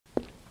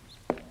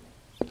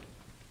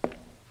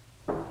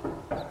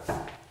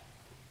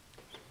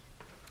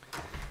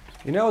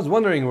You know, I was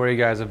wondering where you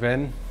guys have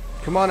been.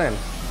 Come on in.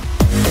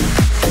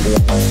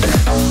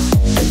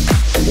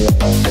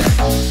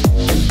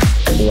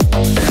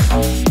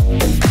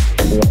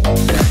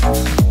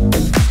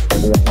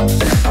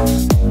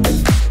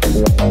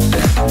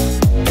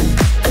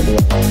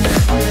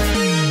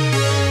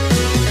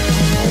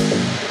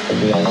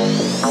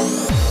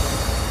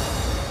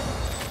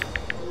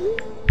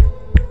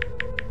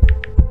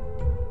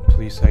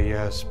 Please say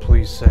yes,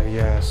 please say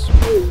yes.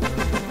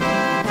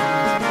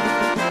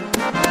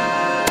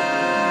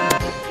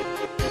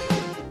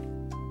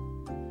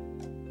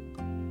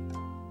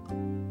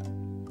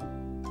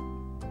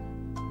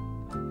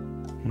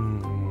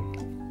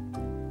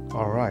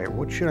 All right,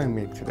 what should I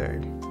make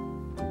today?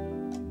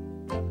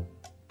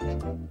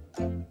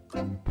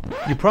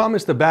 You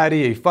promised the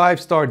baddie a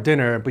 5-star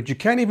dinner, but you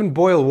can't even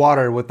boil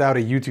water without a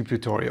YouTube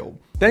tutorial.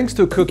 Thanks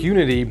to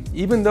CookUnity,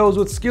 even those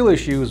with skill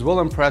issues will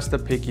impress the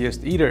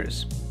pickiest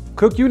eaters.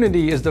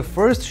 CookUnity is the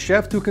first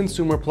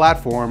chef-to-consumer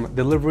platform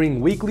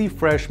delivering weekly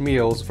fresh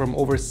meals from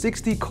over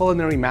 60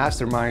 culinary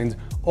masterminds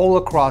all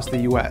across the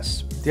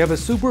US. They have a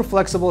super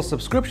flexible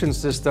subscription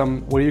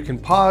system where you can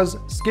pause,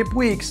 skip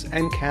weeks,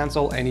 and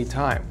cancel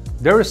anytime.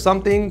 There is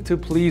something to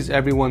please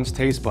everyone's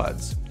taste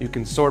buds. You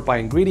can sort by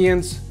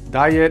ingredients,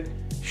 diet,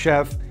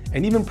 chef,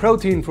 and even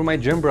protein for my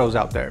gym bros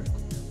out there.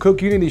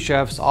 CookUnity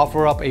chefs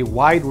offer up a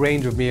wide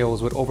range of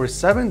meals with over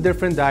 7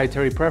 different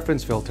dietary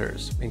preference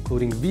filters,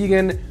 including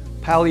vegan,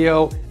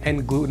 paleo,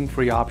 and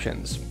gluten-free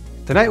options.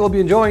 Tonight we'll be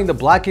enjoying the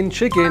blackened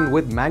chicken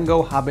with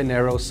mango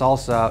habanero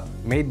salsa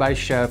made by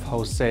Chef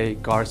Jose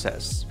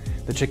Garces,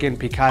 the chicken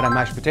picada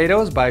mashed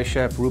potatoes by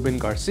Chef Ruben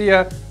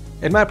Garcia,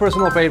 and my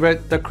personal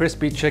favorite, the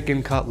crispy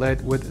chicken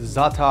cutlet with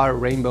za'atar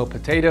rainbow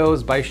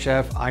potatoes by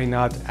Chef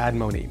Einat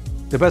Admoni.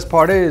 The best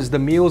part is the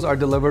meals are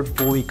delivered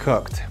fully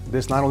cooked.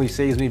 This not only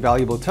saves me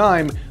valuable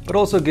time, but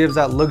also gives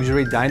that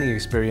luxury dining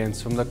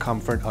experience from the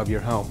comfort of your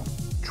home.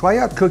 Try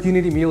out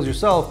CookUnity meals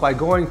yourself by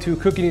going to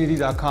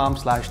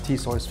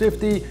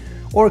cookunity.com/tsource50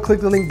 or click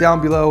the link down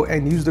below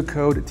and use the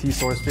code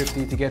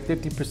TSOURCE50 to get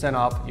 50%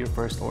 off your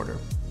first order.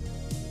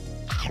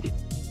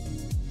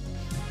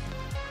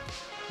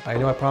 I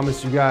know I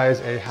promised you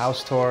guys a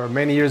house tour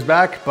many years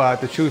back,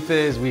 but the truth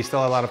is we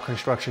still have a lot of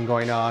construction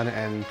going on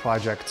and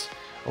projects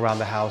around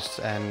the house,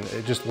 and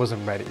it just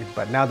wasn't ready.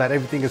 But now that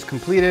everything is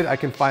completed, I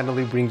can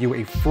finally bring you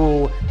a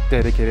full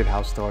dedicated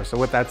house tour. So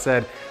with that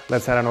said,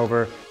 let's head on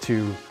over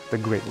to the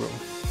great room.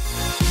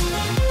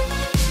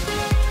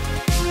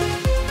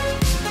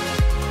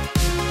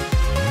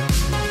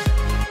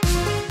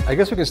 I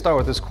guess we can start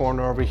with this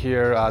corner over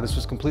here. This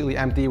was completely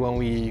empty when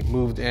we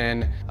moved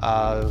in.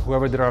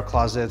 Whoever did our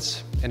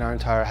closets in our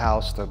entire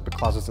house, the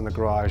closets in the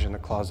garage and the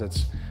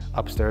closets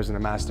upstairs in the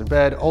master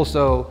bed,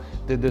 also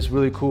did this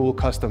really cool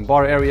custom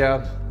bar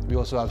area. We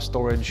also have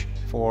storage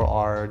for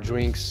our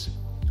drinks.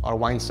 Our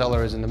wine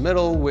cellar is in the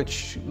middle,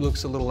 which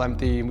looks a little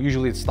empty.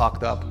 Usually it's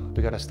stocked up.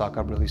 We gotta stock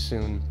up really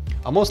soon.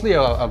 I'm mostly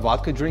a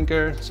vodka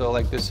drinker, so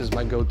like this is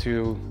my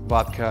go-to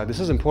vodka.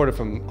 This is imported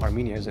from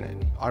Armenia, isn't it?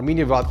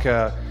 Armenia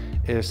vodka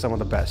is some of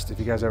the best. If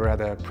you guys ever had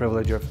the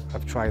privilege of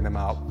trying them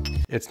out,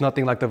 it's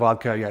nothing like the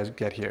vodka you guys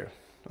get here,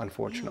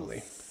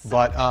 unfortunately.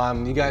 But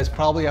you guys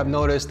probably have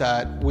noticed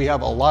that we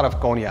have a lot of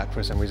cognac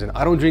for some reason.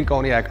 I don't drink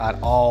cognac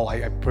at all.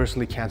 I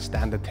personally can't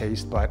stand the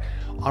taste, but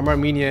I'm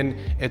Armenian.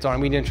 It's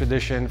Armenian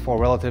tradition for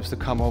relatives to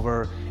come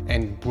over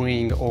and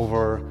bring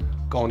over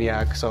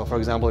cognac. So for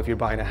example, if you're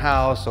buying a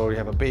house or you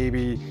have a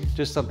baby,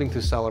 just something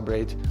to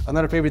celebrate.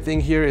 Another favorite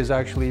thing here is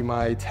actually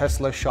my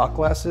Tesla shot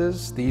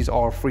glasses. These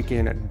are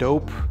freaking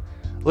dope.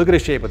 Look at the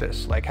shape of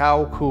this. Like,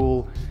 how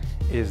cool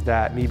is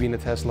that? Me being a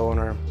Tesla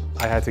owner,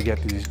 I had to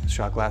get these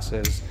shot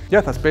glasses.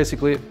 Yeah, that's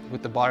basically it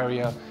with the bar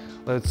area.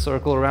 Let's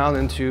circle around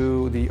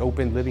into the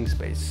open living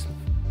space.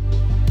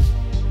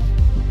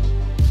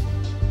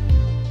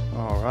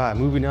 All right,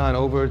 moving on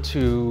over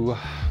to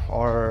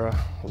our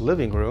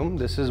living room.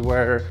 This is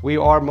where we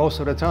are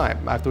most of the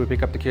time. After we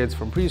pick up the kids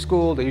from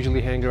preschool, they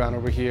usually hang around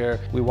over here.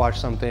 We watch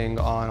something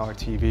on our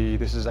TV.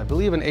 This is, I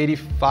believe, an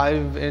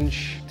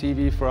 85-inch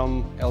TV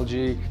from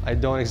LG. I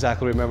don't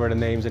exactly remember the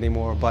names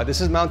anymore, but this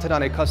is mounted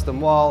on a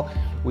custom wall.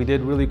 We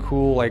did really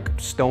cool like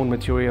stone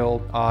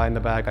material in the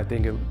back. I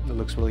think it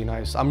looks really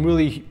nice. I'm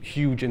really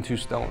huge into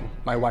stone.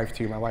 My wife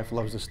too. My wife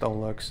loves the stone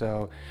look,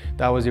 so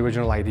that was the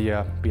original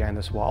idea behind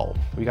this wall.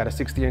 We got a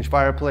 60-inch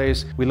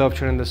fireplace. We love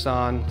turning this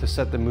on to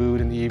set the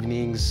mood in the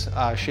evenings.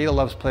 Shayla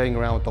loves playing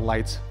around with the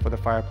lights for the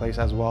fireplace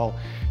as well.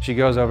 She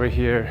goes over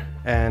here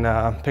and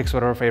picks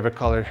whatever favorite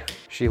color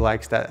she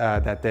likes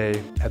that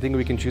day. I think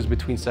we can choose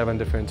between 7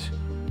 different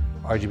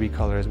RGB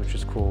colors, which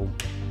is cool.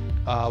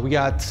 We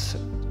got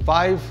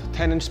 5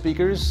 10-inch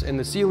speakers in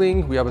the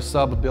ceiling. We have a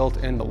sub built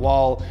in the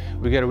wall.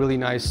 We get a really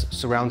nice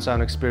surround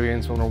sound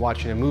experience when we're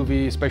watching a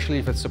movie, especially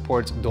if it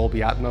supports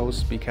Dolby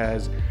Atmos,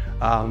 because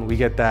we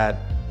get that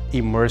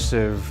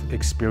immersive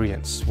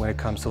experience when it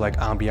comes to like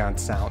ambient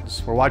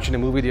sounds. We're watching a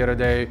movie the other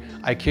day.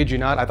 I kid you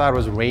not, I thought it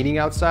was raining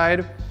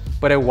outside,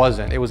 but it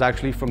wasn't. It was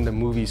actually from the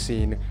movie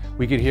scene.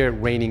 We could hear it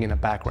raining in the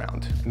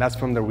background, and that's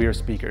from the rear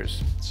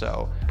speakers.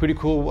 So pretty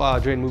cool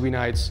during movie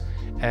nights.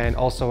 And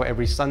also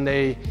every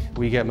Sunday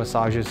we get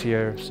massages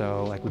here.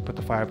 So like we put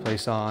the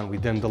fireplace on, we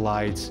dim the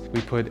lights,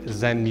 we put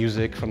Zen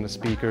music from the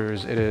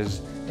speakers. It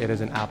is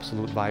an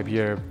absolute vibe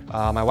here.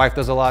 My wife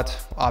does a lot,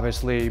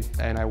 obviously,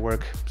 and I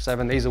work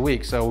 7 days a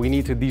week. So we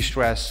need to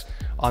de-stress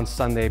on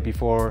Sunday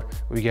before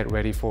we get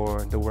ready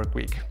for the work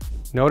week.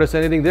 Notice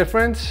anything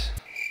different?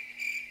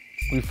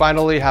 We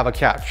finally have a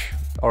couch,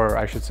 or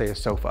I should say a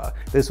sofa.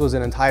 This was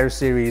an entire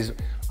series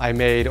I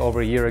made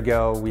over a year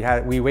ago.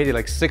 We waited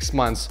like 6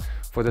 months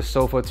for the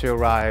sofa to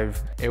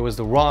arrive. It was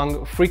the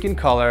wrong freaking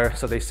color,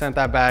 so they sent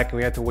that back and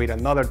we had to wait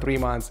another 3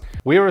 months.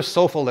 We were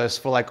sofa-less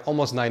for like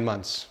almost 9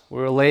 months.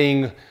 We were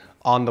laying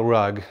on the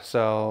rug,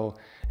 so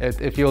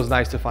it feels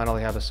nice to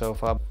finally have a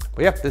sofa.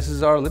 But yeah, this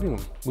is our living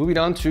room. Moving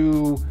on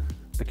to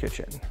the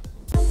kitchen.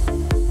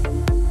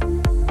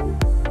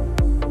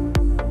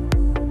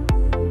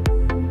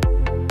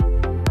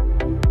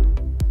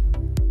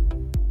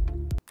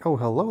 Oh,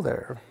 hello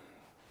there.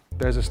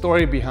 There's a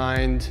story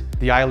behind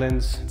the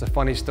islands. It's a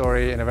funny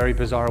story and a very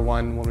bizarre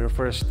one. When we were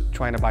first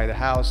trying to buy the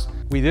house,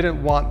 we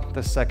didn't want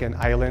the second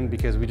island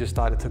because we just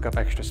thought it took up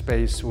extra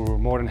space. We were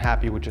more than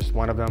happy with just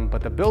one of them,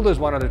 but the builders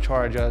wanted to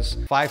charge us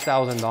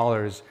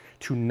 $5,000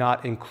 to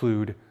not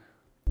include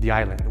the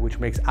island, which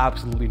makes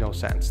absolutely no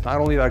sense. Not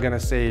only are they gonna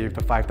save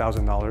the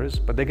 $5,000,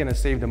 but they're gonna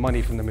save the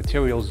money from the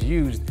materials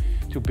used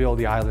to build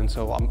the island.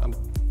 So I'm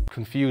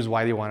confused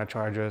why they want to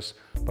charge us.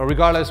 But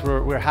regardless,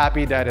 we're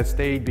happy that it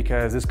stayed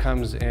because this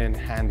comes in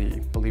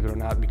handy, believe it or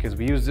not, because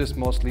we use this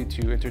mostly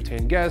to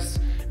entertain guests.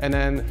 And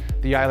then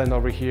the island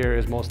over here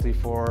is mostly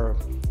for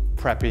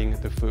prepping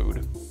the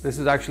food. This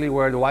is actually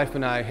where the wife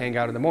and I hang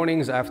out in the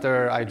mornings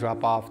after I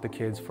drop off the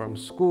kids from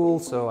school.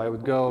 So I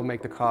would go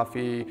make the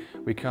coffee,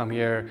 we come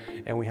here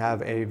and we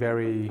have a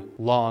very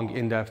long,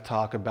 in-depth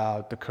talk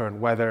about the current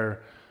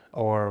weather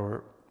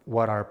or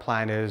what our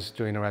plan is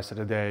during the rest of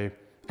the day.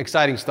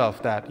 Exciting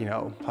stuff that, you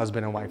know,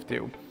 husband and wife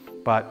do.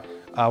 But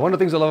one of the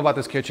things I love about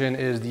this kitchen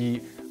is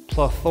the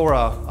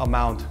plethora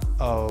amount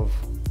of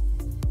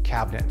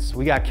cabinets.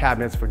 We got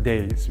cabinets for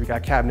days. We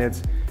got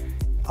cabinets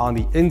on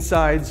the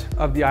insides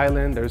of the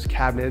island. There's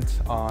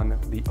cabinets on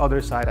the other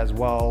side as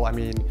well. I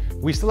mean,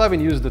 we still haven't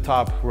used the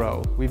top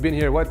row. We've been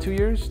here, what, 2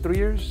 years, 3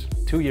 years?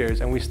 2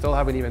 years, and we still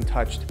haven't even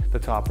touched the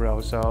top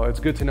row. So it's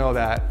good to know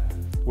that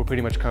we're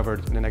pretty much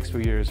covered in the next few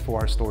years for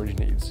our storage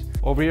needs.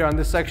 Over here on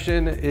this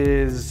section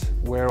is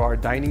where our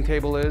dining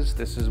table is.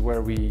 This is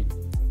where we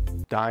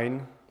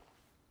dine.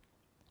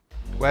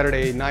 We added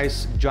a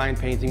nice giant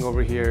painting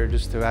over here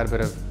just to add a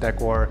bit of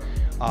decor.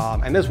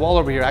 And this wall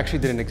over here actually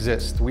didn't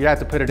exist. We had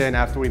to put it in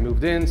after we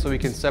moved in so we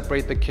can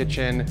separate the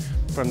kitchen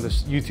from the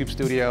YouTube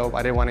studio.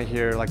 I didn't want to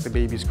hear like the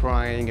babies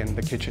crying and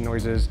the kitchen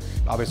noises.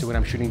 Obviously when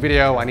I'm shooting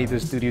video, I need the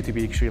studio to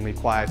be extremely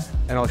quiet,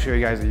 and I'll show you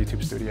guys the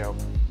YouTube studio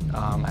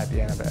at the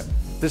end of it.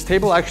 This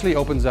table actually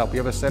opens up. We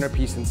have a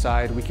centerpiece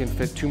inside. We can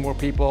fit 2 more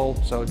people.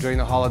 So during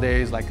the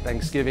holidays like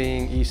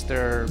Thanksgiving,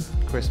 Easter,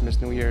 Christmas,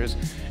 New Year's,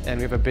 and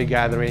we have a big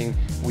gathering,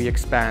 we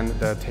expand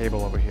the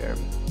table over here.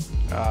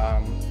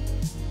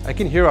 I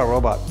can hear our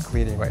robot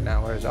cleaning right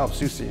now. Where's, oh,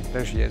 Susie,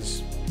 there she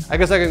is. I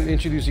guess I can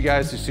introduce you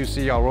guys to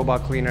Susie, our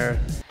robot cleaner.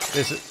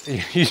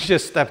 You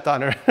just stepped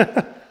on her.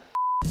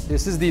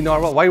 This is the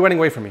Narwal. Why are you running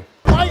away from me?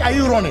 Why are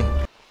you running?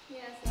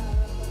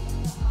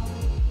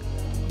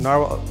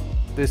 Narwal.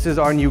 This is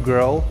our new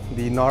girl,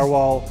 the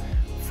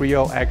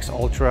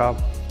NarwalFreoXUltra.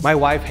 My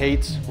wife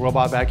hates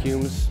robot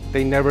vacuums.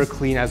 They never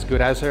clean as good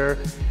as her,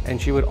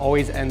 and she would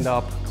always end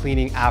up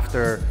cleaning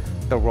after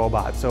the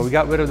robot. So we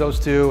got rid of those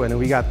 2, and then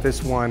we got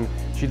this one.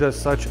 She does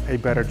such a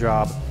better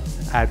job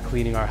at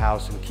cleaning our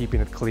house and keeping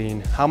it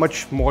clean. How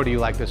much more do you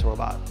like this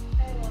robot?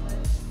 I love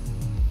it.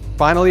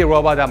 Finally, a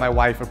robot that my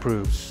wife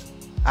approves.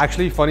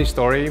 Actually, funny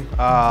story,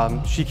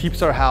 she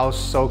keeps our house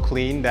so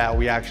clean that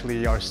we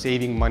actually are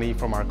saving money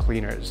from our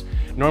cleaners.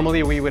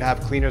 Normally, we would have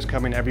cleaners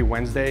come in every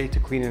Wednesday to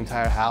clean the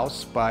entire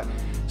house, but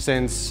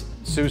since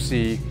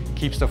Susie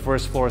keeps the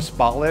first floor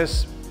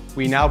spotless,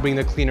 we now bring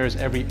the cleaners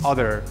every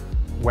other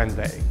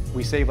Wednesday.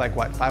 We save like,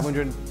 what,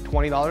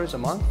 $520 a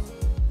month?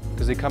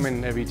 Because they come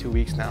in every 2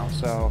 weeks now.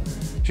 So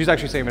she's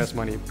actually saving us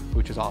money,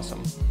 which is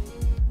awesome.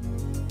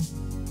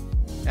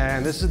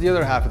 And this is the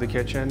other half of the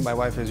kitchen. My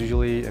wife is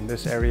usually in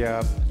this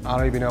area. I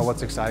don't even know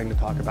what's exciting to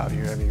talk about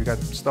here. I mean, we've got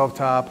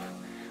stovetop,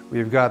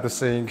 we've got the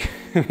sink,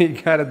 we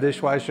got a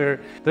dishwasher.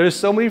 There's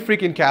so many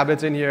freaking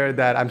cabinets in here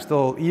that I'm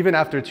still, even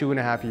after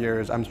 2.5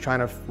 years, I'm trying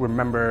to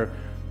remember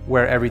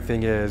where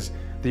everything is.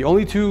 The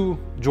only 2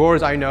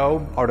 drawers I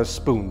know are the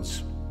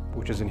spoons,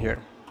 which is in here.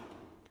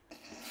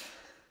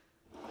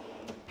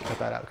 Cut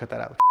that out, cut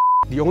that out.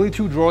 The only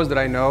 2 drawers that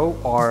I know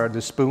are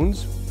the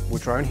spoons,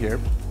 which are in here.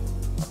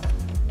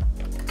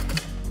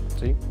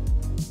 See?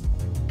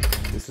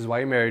 This is why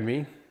you married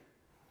me.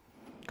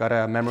 Got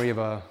a memory of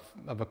a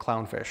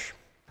clownfish.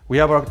 We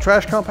have our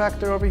trash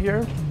compactor over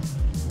here.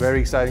 Very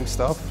exciting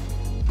stuff.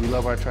 We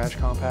love our trash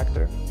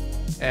compactor.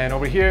 And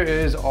over here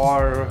is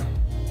our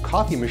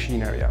coffee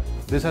machine area.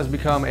 This has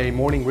become a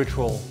morning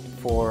ritual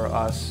for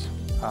us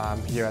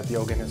here at the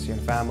Oganessian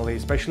family,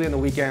 especially on the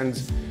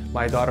weekends.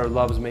 My daughter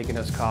loves making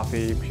us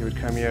coffee. She would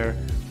come here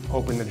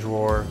open the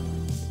drawer,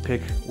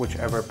 pick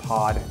whichever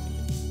pod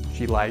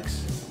she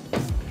likes.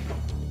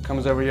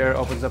 Comes over here,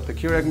 opens up the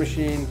Keurig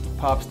machine,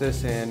 pops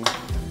this in,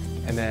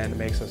 and then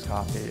makes us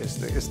coffee.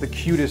 It's the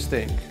cutest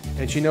thing.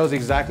 And she knows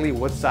exactly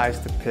what size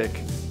to pick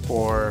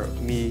for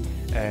me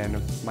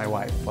and my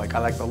wife. Like, I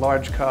like the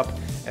large cup,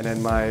 and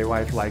then my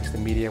wife likes the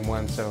medium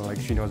one, so like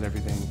she knows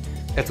everything.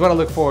 It's what I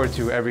look forward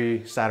to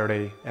every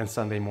Saturday and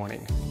Sunday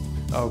morning.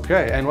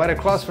 Okay, and right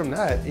across from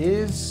that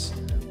is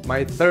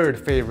my third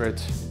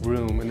favorite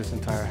room in this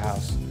entire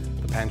house,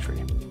 the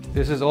pantry.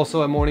 This is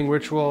also a morning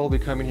ritual. We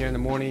come in here in the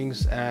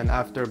mornings, and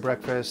after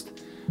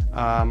breakfast,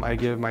 I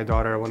give my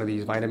daughter one of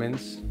these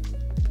vitamins.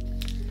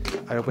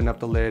 I open up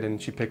the lid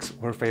and she picks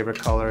her favorite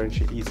color and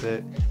she eats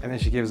it, and then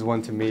she gives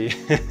one to me.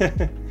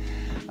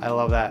 I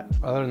love that.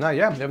 Other than that,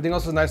 yeah, everything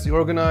else is nicely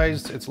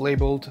organized. It's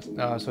labeled,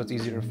 so it's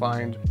easy to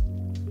find.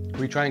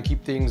 We try and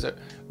keep things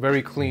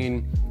very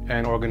clean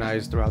and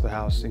organized throughout the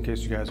house, in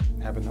case you guys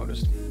haven't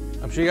noticed.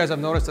 I'm sure you guys have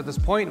noticed at this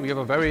point, we have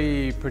a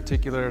very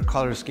particular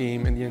color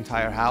scheme in the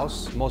entire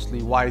house,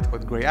 mostly white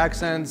with gray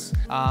accents,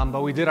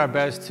 but we did our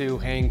best to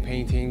hang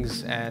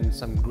paintings and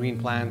some green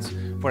plants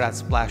for that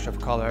splash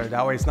of color.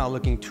 That way it's not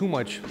looking too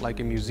much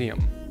like a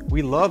museum.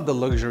 We love the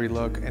luxury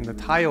look, and the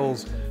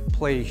tiles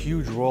play a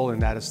huge role in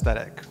that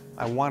aesthetic.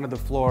 I wanted the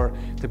floor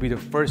to be the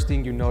first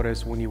thing you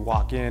notice when you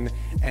walk in,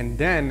 and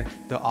then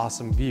the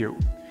awesome view.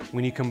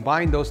 When you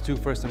combine those two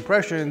first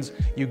impressions,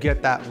 you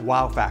get that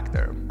wow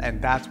factor,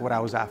 and that's what I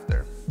was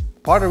after.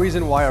 Part of the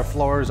reason why our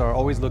floors are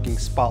always looking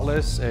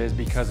spotless is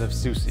because of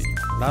Susie.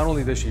 Not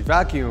only does she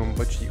vacuum,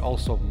 but she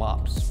also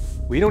mops.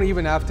 We don't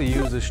even have to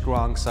use the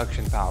strong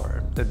suction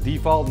power. The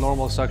default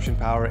normal suction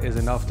power is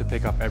enough to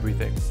pick up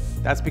everything.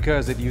 That's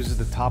because it uses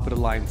the top of the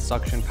line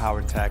suction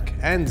power tech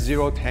and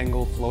zero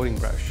tangle floating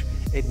brush.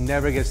 It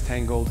never gets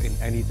tangled in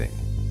anything.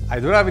 I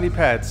don't have any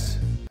pets,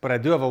 but I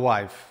do have a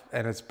wife,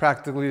 and it's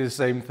practically the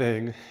same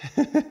thing.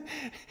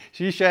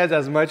 She sheds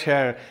as much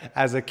hair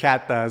as a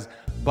cat does,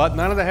 but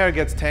none of the hair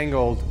gets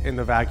tangled in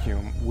the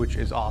vacuum, which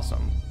is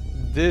awesome.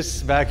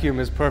 This vacuum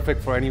is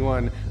perfect for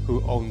anyone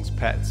who owns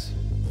pets.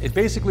 It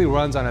basically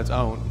runs on its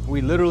own.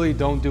 We literally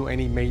don't do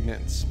any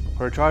maintenance.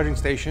 Her charging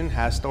station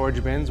has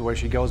storage bins where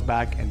she goes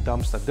back and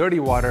dumps the dirty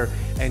water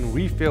and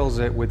refills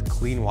it with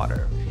clean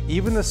water.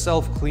 Even the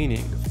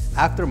self-cleaning.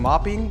 After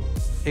mopping,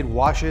 it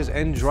washes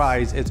and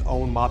dries its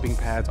own mopping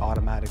pads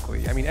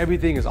automatically. I mean,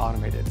 everything is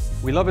automated.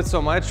 We love it so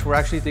much, we're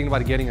actually thinking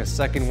about getting a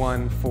second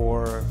one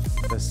for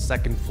the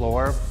second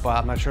floor, but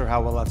I'm not sure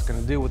how well that's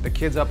gonna do with the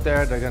kids up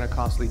there. They're gonna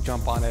constantly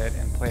jump on it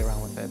and play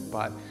around with it,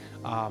 but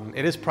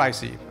it is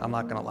pricey, I'm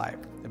not gonna lie.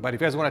 But if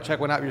you guys wanna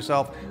check one out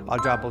yourself, I'll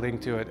drop a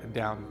link to it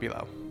down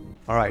below.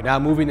 All right, now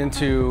moving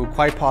into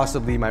quite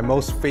possibly my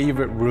most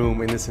favorite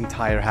room in this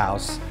entire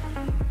house,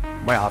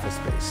 my office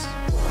space.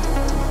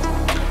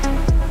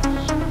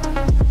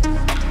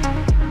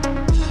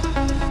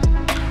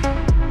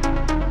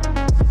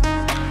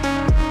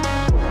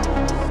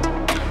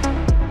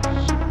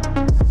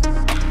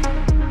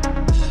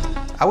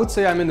 I would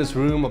say I'm in this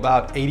room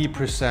about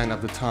 80%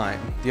 of the time.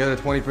 The other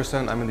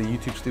 20% I'm in the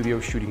YouTube studio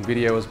shooting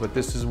videos, but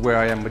this is where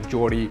I am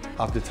majority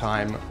of the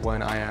time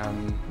when I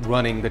am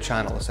running the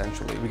channel,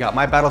 essentially. We got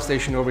my battle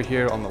station over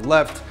here on the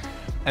left,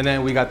 and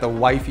then we got the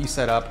wifey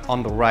setup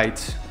on the right.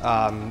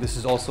 This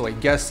is also a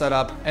guest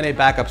setup and a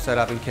backup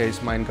setup in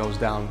case mine goes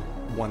down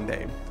one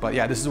day. But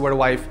yeah, this is where the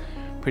wife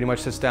pretty much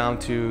sits down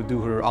to do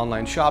her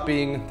online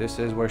shopping. This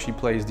is where she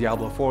plays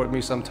Diablo 4 with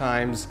me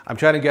sometimes. I'm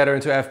trying to get her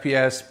into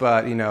FPS,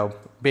 but you know,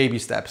 baby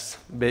steps,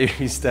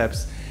 baby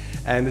steps.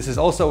 And this is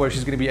also where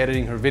she's gonna be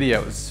editing her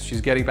videos.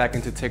 She's getting back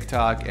into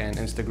TikTok and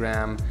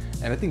Instagram,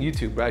 and I think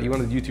YouTube, right? You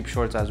wanted YouTube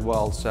shorts as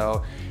well.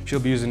 So she'll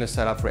be using this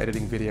setup for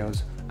editing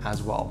videos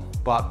as well.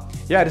 But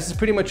yeah, this is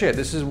pretty much it.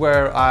 This is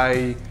where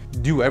I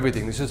do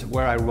everything. This is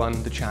where I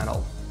run the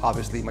channel.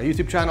 Obviously, my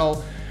YouTube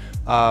channel,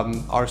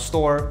 our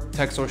store,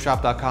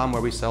 TechSourceShop.com,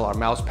 where we sell our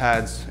mouse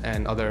pads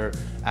and other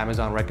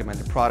Amazon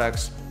recommended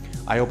products.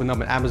 I opened up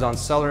an Amazon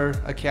seller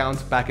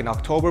account back in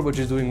October, which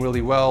is doing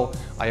really well.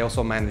 I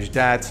also manage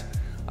that.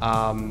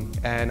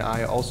 And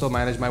I also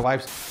manage my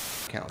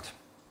wife's account.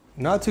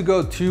 Not to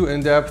go too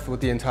in-depth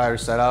with the entire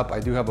setup, I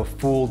do have a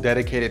full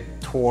dedicated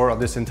tour of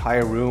this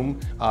entire room.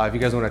 If you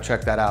guys want to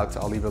check that out,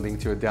 I'll leave a link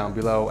to it down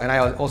below. And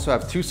I also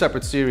have two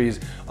separate series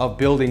of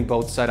building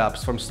both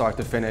setups from start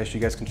to finish. You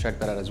guys can check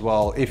that out as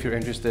well if you're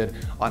interested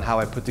on how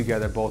I put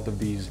together both of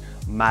these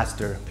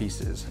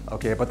masterpieces.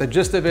 Okay, but the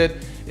gist of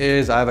it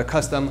is I have a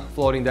custom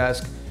floating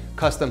desk,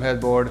 custom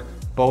headboard,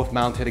 both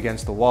mounted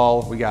against the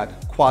wall. We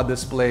got quad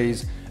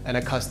displays and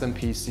a custom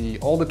PC.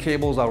 All the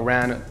cables are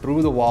ran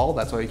through the wall.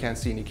 That's why you can't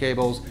see any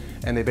cables.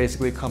 And they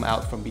basically come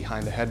out from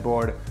behind the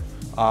headboard.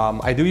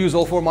 I do use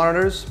all four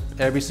monitors.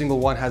 Every single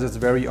one has its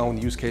very own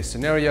use case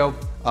scenario.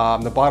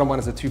 The bottom one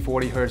is a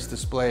 240 Hertz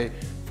display,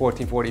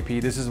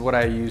 1440p. This is what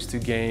I use to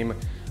game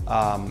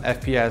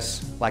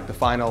FPS like the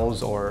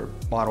finals or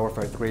Modern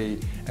Warfare 3.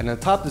 And the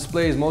top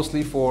display is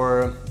mostly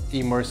for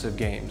immersive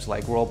games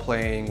like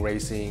role-playing,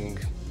 racing,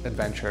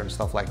 adventure, and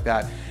stuff like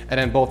that. And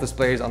then both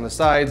displays on the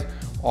sides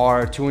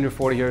are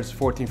 240 Hz,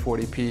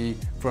 1440p,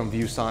 from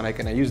ViewSonic,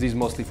 and I use these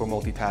mostly for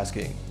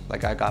multitasking.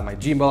 Like I got my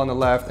Gmail on the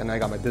left and I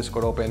got my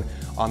Discord open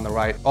on the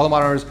right. All the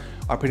monitors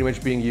are pretty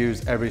much being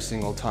used every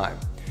single time.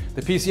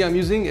 The PC I'm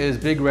using is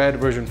Big Red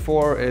version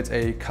 4. It's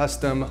a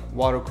custom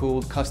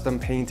water-cooled, custom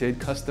painted,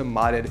 custom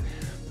modded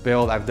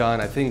build I've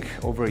done, I think,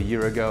 over a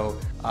year ago.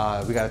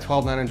 We got a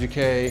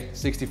 12900K,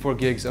 64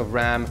 gigs of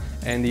RAM,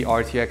 and the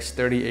RTX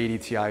 3080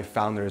 Ti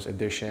Founders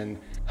Edition.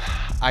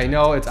 I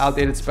know it's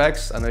outdated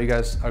specs. I know you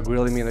guys are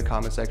grilling me in the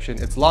comment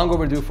section. It's long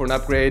overdue for an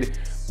upgrade,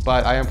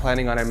 but I am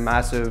planning on a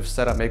massive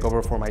setup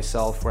makeover for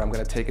myself where I'm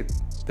gonna take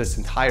this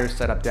entire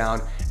setup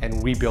down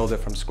and rebuild it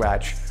from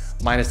scratch,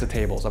 minus the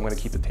tables. I'm gonna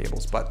keep the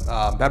tables, but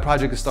that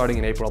project is starting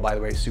in April, by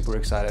the way. Super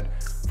excited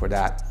for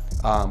that.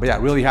 But yeah,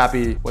 really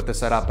happy with the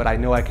setup, but I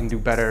know I can do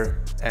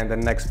better, and the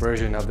next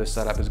version of this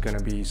setup is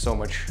gonna be so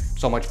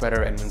much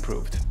better and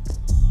improved.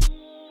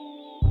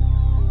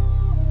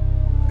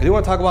 I do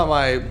want to talk about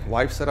my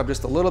wife's setup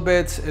just a little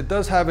bit. It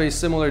does have a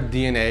similar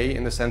DNA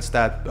in the sense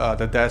that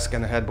the desk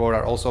and the headboard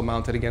are also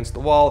mounted against the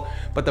wall,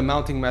 but the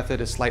mounting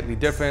method is slightly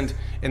different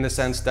in the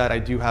sense that I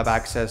do have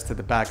access to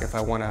the back if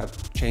I want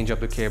to change up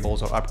the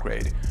cables or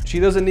upgrade.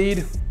 She doesn't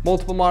need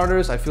multiple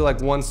monitors. I feel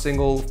like one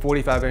single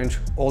 45-inch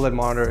OLED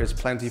monitor is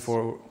plenty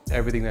for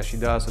everything that she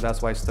does, so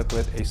that's why I stuck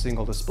with a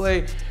single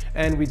display.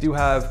 And we do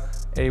have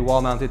a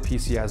wall-mounted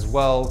PC as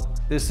well.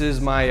 This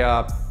is my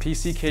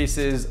PC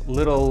case's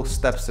little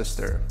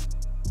stepsister.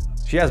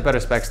 She has better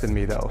specs than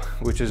me though,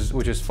 which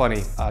is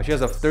funny. She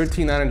has a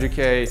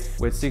 13900K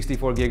with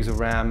 64 gigs of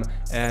RAM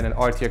and an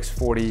RTX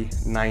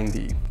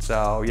 4090.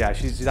 So yeah,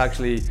 she's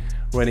actually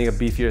running a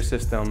beefier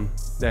system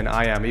than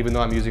I am, even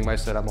though I'm using my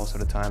setup most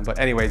of the time. But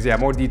anyways, yeah,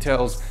 more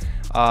details.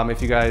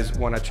 If you guys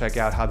want to check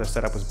out how the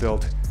setup was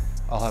built,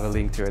 I'll have a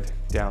link to it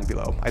down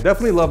below. I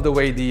definitely love the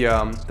way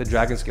the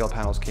Dragon Scale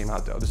panels came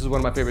out though. This is one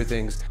of my favorite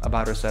things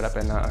about her setup,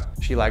 and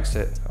she likes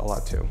it a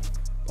lot too.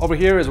 Over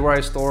here is where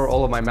I store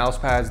all of my mouse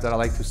pads that I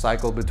like to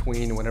cycle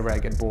between whenever I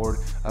get bored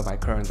of my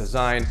current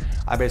design.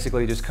 I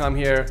basically just come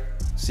here,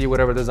 see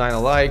whatever design I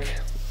like,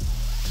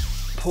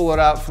 pull it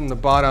out from the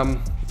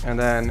bottom, and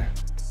then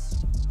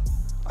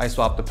I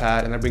swap the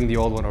pad and I bring the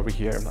old one over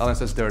here,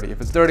 unless it's dirty. If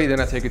it's dirty, then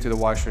I take it to the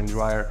washer and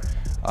dryer,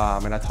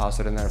 and I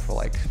toss it in there for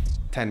like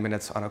 10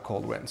 minutes on a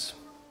cold rinse.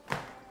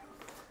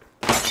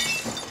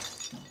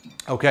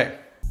 Okay,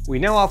 we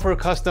now offer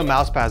custom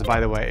mouse pads, by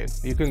the way.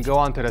 You can go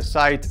onto the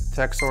site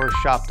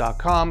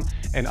TechSourceShop.com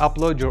and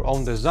upload your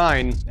own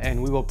design,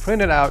 and we will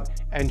print it out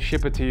and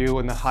ship it to you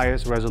in the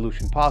highest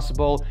resolution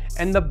possible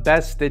and the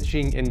best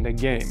stitching in the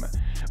game.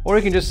 Or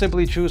you can just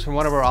simply choose from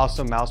one of our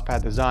awesome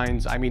mousepad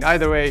designs. I mean,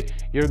 either way,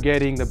 you're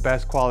getting the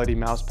best quality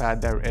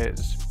mousepad there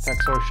is.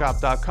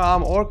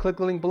 TechSourceShop.com, or click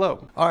the link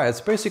below. All right,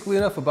 that's basically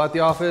enough about the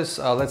office.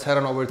 Let's head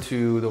on over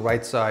to the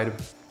right side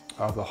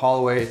of the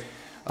hallway.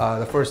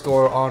 The first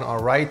door on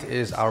our right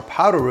is our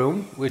powder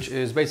room, which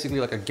is basically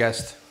like a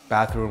guest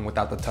bathroom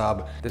without the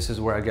tub. This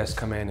is where our guests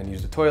come in and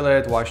use the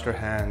toilet, wash their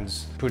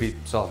hands. Pretty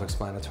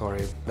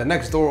self-explanatory. The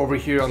next door over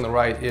here on the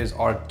right is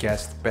our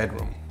guest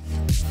bedroom.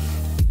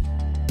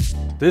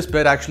 This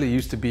bed actually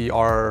used to be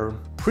our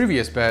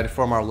previous bed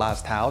from our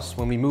last house.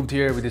 When we moved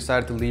here, we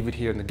decided to leave it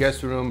here in the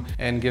guest room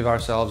and give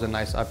ourselves a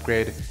nice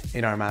upgrade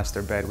in our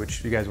master bed,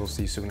 which you guys will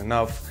see soon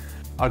enough.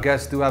 Our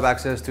guests do have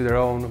access to their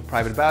own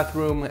private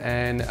bathroom,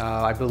 and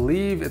I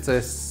believe it's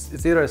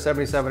either a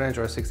 77-inch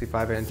or a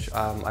 65-inch.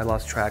 I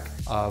lost track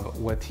of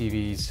what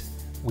TVs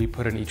we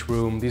put in each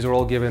room. These are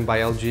all given by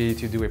LG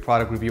to do a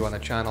product review on the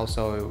channel,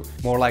 so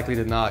more likely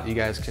than not, you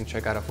guys can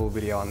check out a full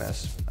video on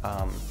this.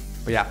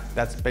 But yeah,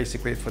 that's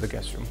basically it for the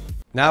guest room.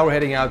 Now we're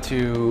heading out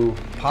to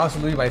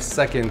possibly my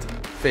second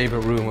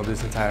favorite room of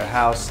this entire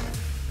house,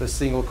 the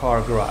single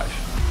car garage.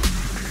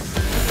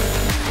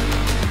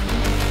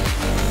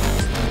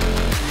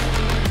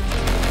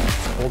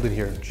 Hold it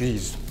here,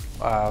 geez.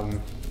 But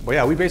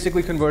yeah, we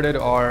basically converted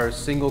our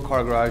single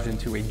car garage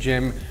into a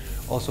gym,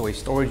 also a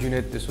storage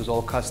unit. This was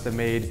all custom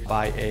made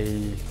by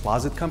a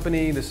closet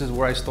company. This is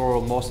where I store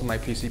most of my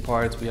PC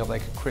parts. We have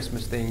like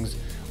Christmas things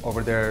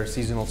over there,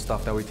 seasonal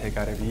stuff that we take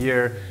out every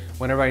year.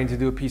 Whenever I need to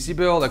do a PC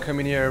build, I come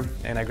in here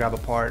and I grab a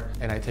part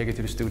and I take it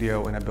to the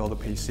studio and I build a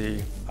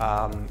PC.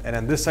 And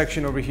then this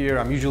section over here,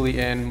 I'm usually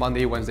in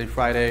Monday, Wednesday,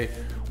 Friday,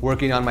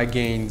 working on my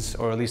gains,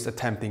 or at least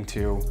attempting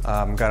to.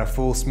 Got a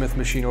full Smith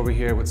machine over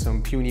here with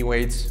some puny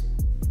weights.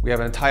 We have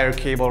an entire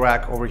cable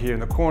rack over here in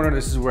the corner.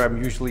 This is where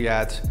I'm usually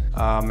at.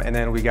 And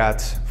then we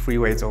got free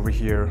weights over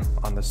here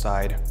on the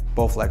side,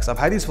 Bowflex. I've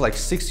had these for like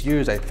 6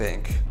 years, I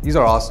think. These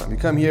are awesome. You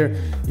come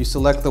here, you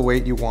select the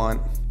weight you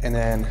want, and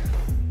then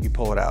you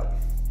pull it out.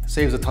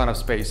 Saves a ton of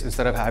space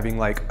instead of having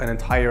like an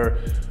entire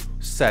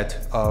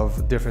set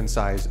of different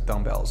size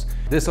dumbbells.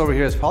 This over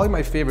here is probably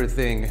my favorite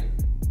thing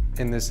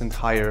in this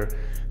entire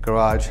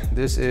garage.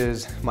 This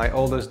is my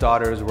oldest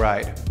daughter's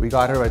ride. We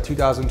got her a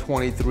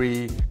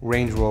 2023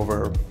 Range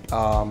Rover,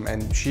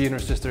 and she and her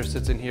sister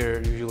sits in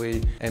here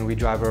usually, and we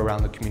drive her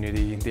around the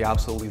community. They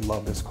absolutely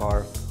love this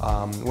car.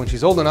 When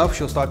she's old enough,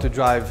 she'll start to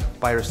drive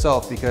by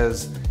herself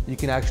because you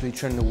can actually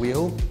turn the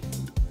wheel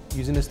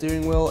using the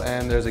steering wheel,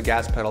 and there's a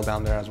gas pedal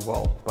down there as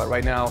well. But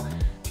right now,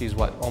 She's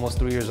what, almost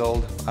 3 years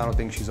old? I don't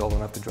think she's old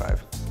enough to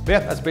drive. But yeah,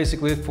 that's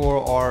basically it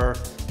for our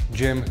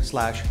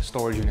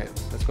gym/storage unit.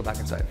 Let's go back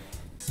inside.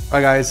 All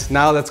right guys,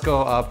 now let's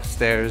go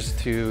upstairs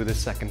to the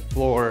second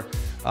floor.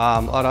 A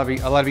lot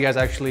of you guys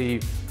actually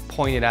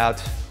pointed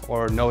out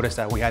or noticed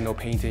that we had no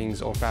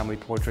paintings or family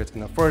portraits in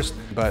the first,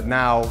 but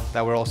now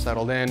that we're all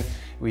settled in,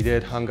 we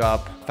did hung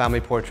up family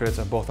portraits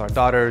of both our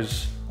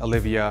daughters,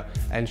 Olivia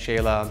and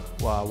Shayla,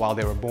 while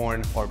they were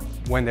born, or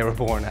when they were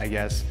born, I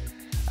guess.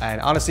 And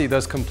honestly, it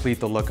does complete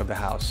the look of the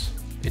house.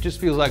 It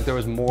just feels like there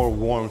was more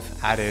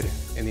warmth added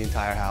in the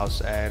entire house,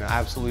 and I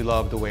absolutely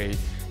love the way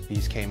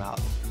these came out.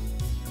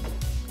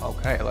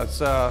 Okay, let's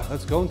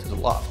go into the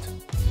loft.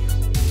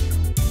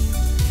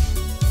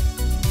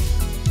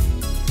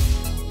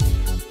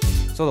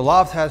 So the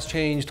loft has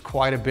changed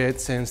quite a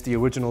bit since the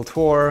original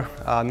tour.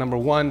 Number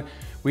one,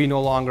 we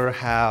no longer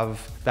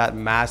have that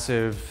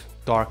massive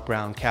dark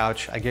brown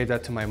couch. I gave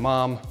that to my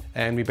mom,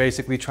 and we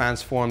basically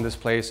transformed this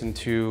place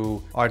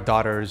into our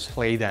daughter's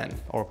play den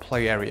or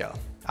play area.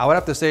 I would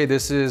have to say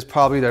this is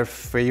probably their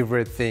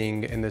favorite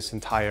thing in this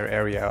entire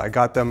area. I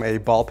got them a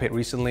ball pit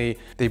recently.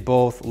 They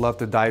both love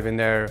to dive in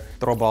there,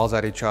 throw balls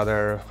at each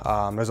other.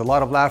 There's a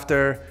lot of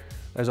laughter.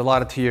 There's a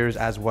lot of tears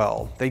as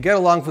well. They get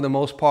along for the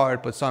most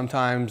part, but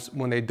sometimes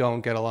when they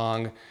don't get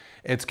along,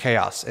 it's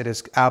chaos. It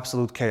is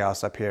absolute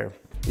chaos up here.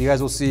 You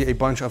guys will see a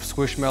bunch of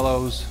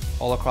Squishmallows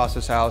all across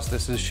this house.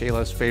 This is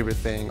Shayla's favorite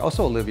thing.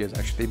 Also Olivia's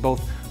actually. They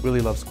both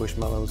really love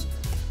Squishmallows.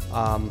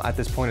 At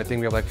this point, I think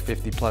we have like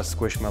 50 plus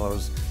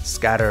Squishmallows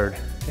scattered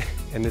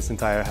in this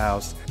entire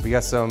house. We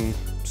got some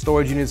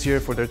storage units here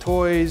for their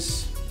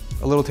toys.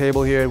 A little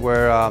table here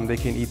where they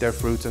can eat their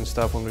fruits and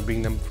stuff when we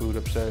bring them food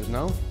upstairs,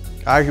 no?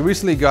 I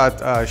recently got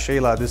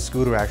Shayla this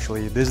scooter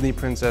actually, Disney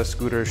Princess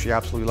scooter. She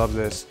absolutely loves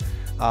this,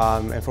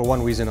 and for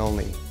one reason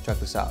only. Check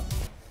this out.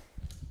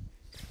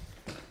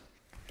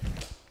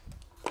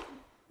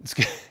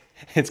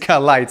 It's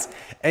got lights.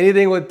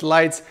 Anything with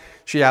lights,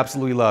 she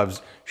absolutely loves.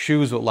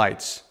 Shoes with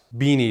lights,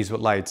 beanies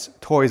with lights,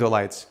 toys with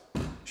lights.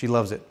 She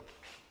loves it.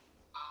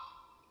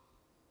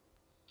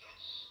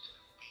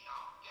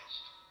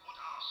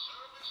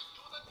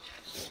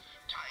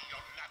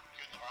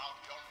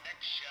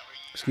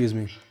 Excuse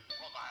me.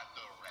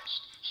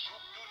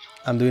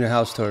 I'm doing a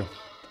house tour.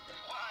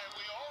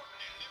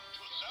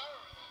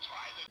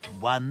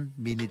 1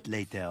 minute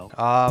later.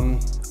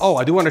 Oh,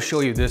 I do want to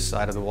show you this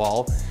side of the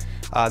wall.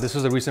 This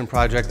was a recent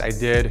project I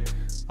did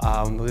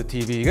with the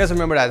TV. You guys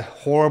remember that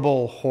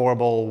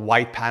horrible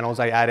white panels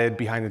I added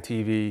behind the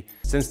TV?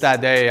 Since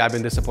that day, I've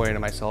been disappointed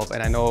in myself,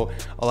 and I know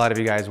a lot of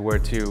you guys were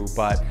too,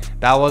 but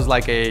that was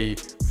like a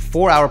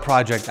 4-hour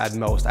project at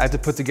most. I had to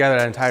put together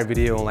an entire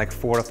video in like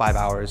 4 to 5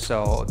 hours,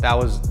 so that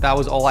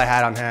was all I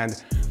had on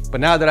hand. But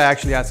now that I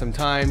actually had some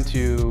time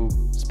to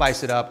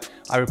spice it up,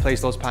 I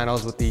replaced those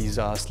panels with these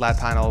slat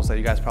panels that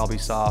you guys probably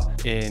saw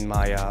in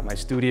my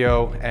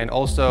studio, and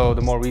also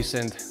the more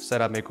recent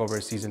setup makeover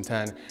season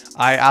 10.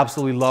 I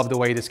absolutely love the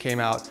way this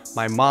came out.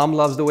 My mom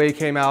loves the way it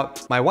came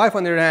out. My wife,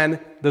 on the other hand,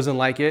 doesn't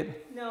like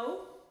it. No.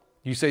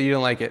 You say you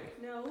don't like it?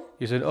 No.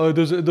 You said, oh,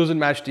 it doesn't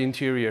match the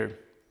interior.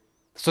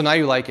 So now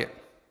you like it.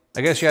 I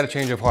guess she had a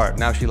change of heart.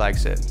 Now she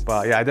likes it.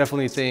 But yeah, I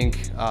definitely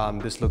think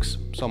this looks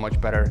so much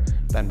better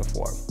than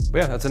before. But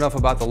yeah, that's enough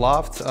about the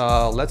loft.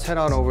 Let's head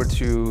on over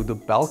to the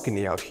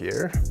balcony out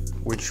here,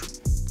 which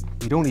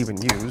we don't even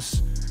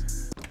use.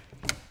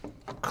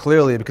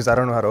 Clearly, because I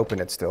don't know how to open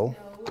it still.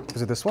 No.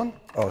 Is it this one?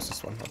 Oh, it's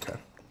this one, okay.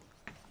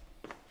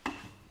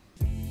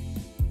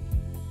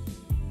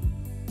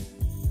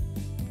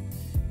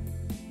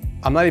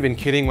 I'm not even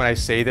kidding when I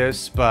say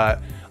this, but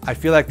I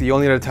feel like the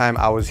only other time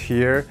I was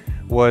here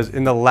was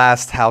in the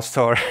last house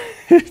tour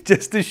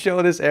just to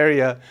show this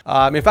area.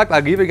 In fact,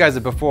 I'll give you guys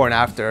a before and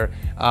after.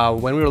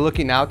 When we were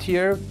looking out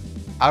here,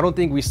 I don't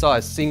think we saw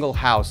a single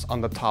house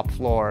on the top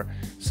floor.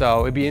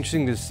 So it'd be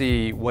interesting to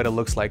see what it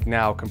looks like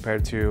now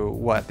compared to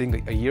what, I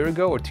think a year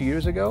ago or 2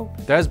 years ago.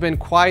 There's been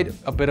quite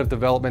a bit of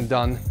development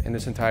done in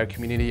this entire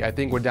community. I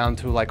think we're down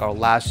to like our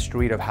last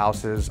street of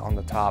houses on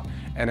the top,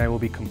 and it will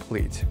be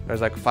complete.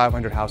 There's like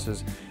 500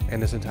 houses in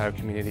this entire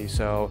community.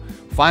 So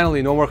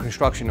finally, no more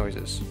construction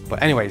noises.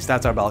 But anyways,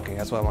 that's our balcony.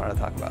 That's what I wanted to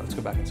talk about. Let's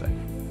go back inside.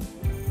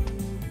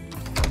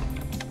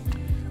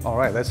 All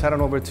right, let's head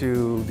on over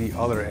to the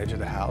other edge of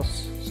the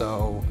house.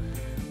 So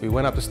we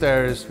went up the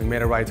stairs, we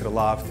made a right to the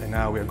loft, and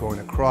now we are going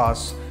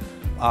across.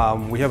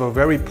 We have a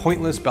very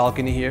pointless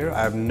balcony here.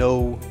 I have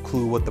no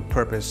clue what the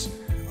purpose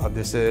of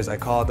this is. I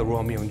call it the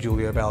Romeo and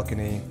Juliet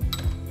balcony.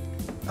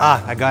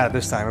 Ah, I got it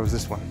this time. It was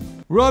this one.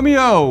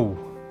 Romeo!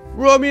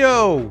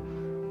 Romeo!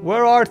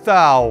 Where art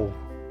thou?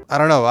 I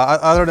don't know.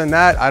 Other than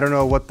that, I don't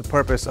know what the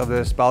purpose of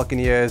this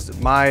balcony is.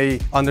 My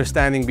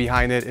understanding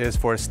behind it is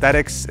for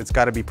aesthetics. It's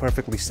got to be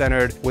perfectly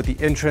centered with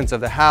the entrance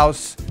of the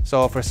house.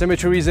 So for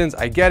symmetry reasons,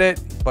 I get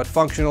it, but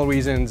functional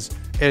reasons,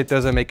 it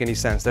doesn't make any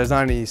sense. There's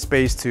not any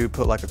space to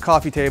put like a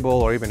coffee table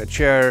or even a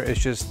chair.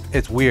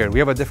 It's weird. We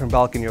have a different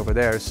balcony over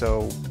there,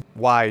 so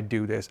why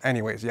do this?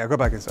 Anyways, yeah, go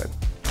back inside.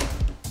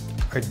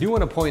 I do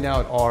want to point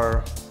out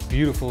our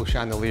beautiful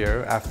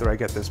chandelier after I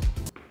get this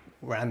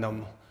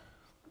random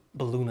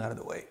balloon out of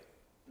the way.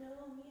 No,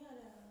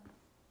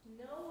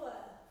 Noah.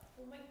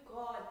 Oh my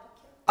God.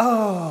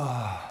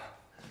 Oh,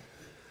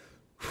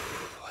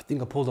 I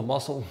think I pulled a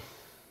muscle.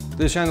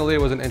 This chandelier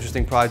was an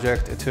interesting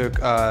project. It took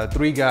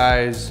 3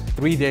 guys,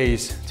 3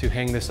 days to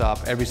hang this up,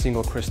 every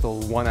single crystal,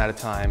 one at a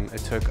time. It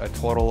took a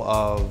total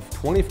of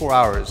 24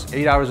 hours,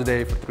 8 hours a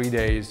day for 3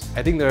 days.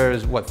 I think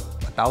there's, what,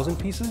 1,000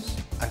 pieces?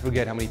 I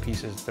forget how many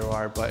pieces there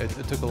are, but it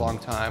took a long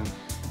time.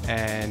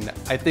 And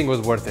I think it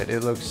was worth it.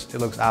 It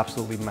looks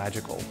absolutely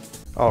magical.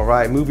 All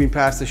right, moving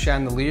past the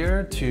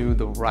chandelier to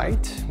the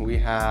right, we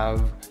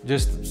have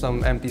just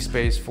some empty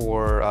space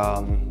for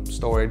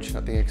storage,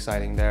 nothing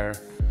exciting there.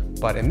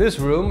 But in this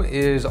room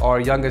is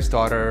our youngest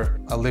daughter,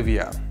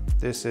 Olivia.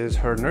 This is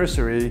her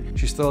nursery.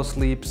 She still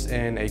sleeps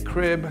in a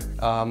crib.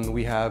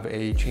 We have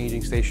a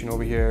changing station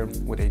over here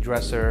with a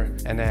dresser,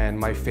 and then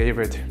my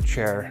favorite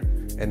chair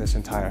in this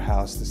entire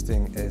house. This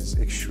thing is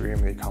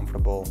extremely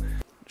comfortable.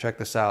 Check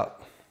this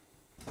out.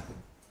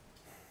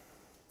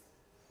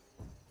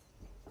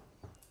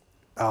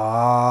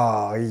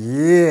 Oh,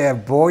 yeah,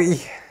 boy.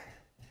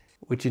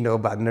 What you know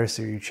about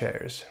nursery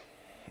chairs?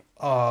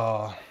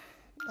 Oh,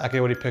 I can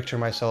already picture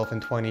myself in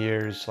 20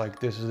 years, like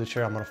this is the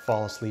chair I'm gonna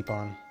fall asleep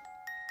on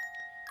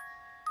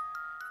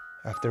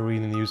after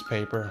reading the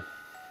newspaper.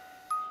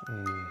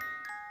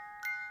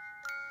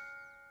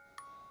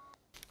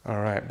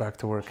 All right, back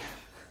to work.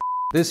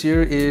 This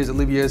here is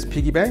Olivia's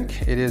piggy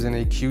bank. It is in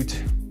a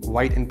cute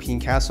white and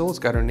pink castle. It's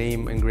got her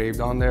name engraved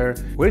on there.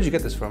 Where did you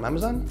get this from,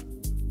 Amazon?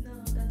 No,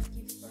 that's a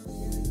gift from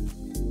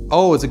you.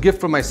 Oh, it's a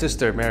gift from my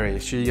sister, Mary.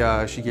 She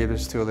gave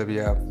this to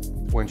Olivia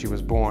when she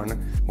was born.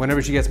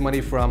 Whenever she gets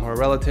money from her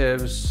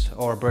relatives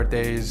or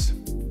birthdays,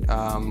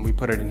 we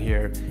put it in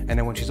here. And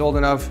then when she's old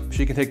enough,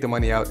 she can take the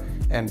money out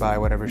and buy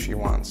whatever she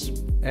wants.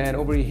 And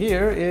over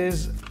here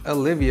is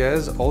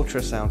Olivia's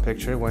ultrasound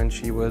picture when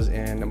she was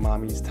in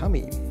mommy's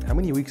tummy. How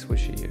many weeks was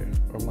she here,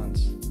 or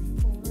months?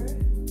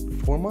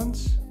 4. 4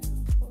 months?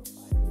 4,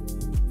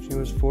 5. She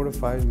was 4 to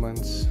 5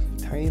 months,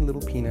 tiny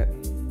little peanut.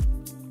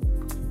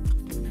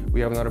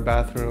 We have another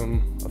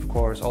bathroom, of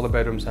course. All the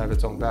bedrooms have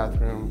its own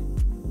bathroom.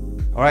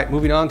 All right,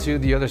 moving on to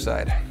the other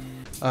side.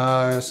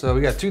 So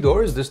we got 2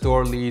 doors. This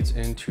door leads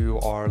into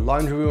our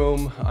laundry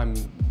room. I'm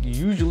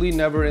usually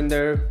never in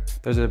there.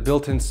 There's a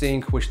built-in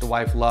sink, which the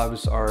wife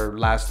loves. Our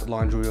last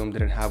laundry room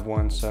didn't have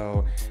one,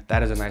 so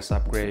that is a nice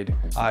upgrade.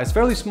 It's a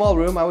fairly small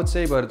room, I would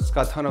say, but it's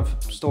got a ton of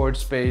storage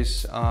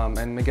space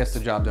and it gets the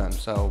job done.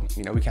 So,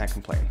 you know, we can't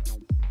complain.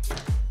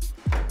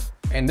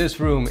 And this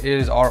room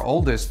is our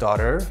oldest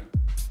daughter,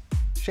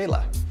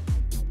 Shayla.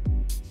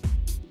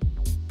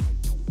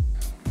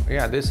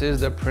 Yeah, this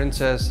is the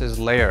princess's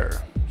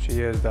lair.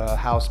 She is the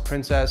house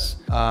princess.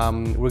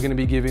 We're gonna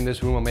be giving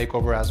this room a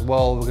makeover as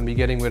well. We're gonna be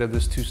getting rid of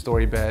this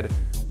 2-story bed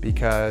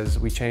because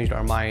we changed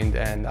our mind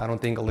and I don't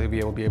think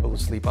Olivia will be able to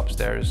sleep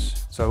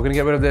upstairs. So we're gonna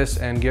get rid of this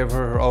and give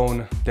her her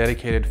own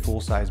dedicated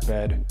full-size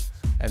bed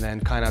and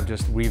then kind of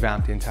just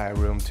revamp the entire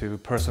room to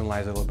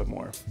personalize it a little bit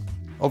more.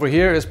 Over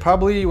here is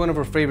probably one of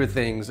her favorite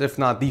things, if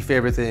not the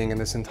favorite thing in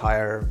this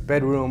entire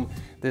bedroom.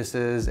 This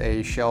is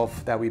a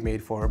shelf that we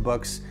made for her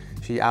books.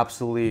 She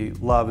absolutely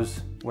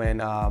loves when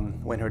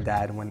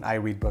I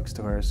read books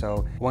to her.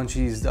 So once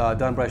she's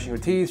done brushing her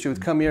teeth, she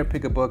would come here,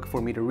 pick a book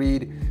for me to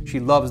read.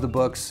 She loves the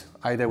books,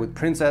 either with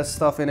princess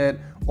stuff in it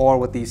or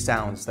with these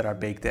sounds that are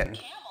baked in.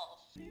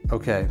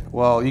 Okay,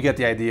 well, you get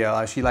the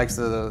idea. She likes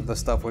the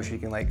stuff where she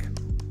can like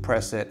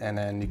press it and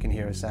then you can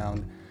hear a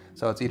sound.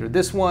 So it's either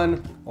this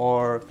one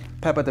or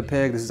Peppa the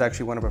Pig. This is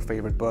actually one of her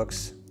favorite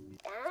books.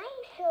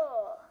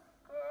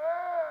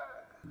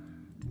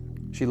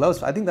 She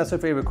loves, I think that's her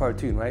favorite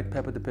cartoon, right?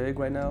 Peppa the Pig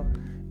right now.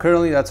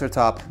 Currently, that's her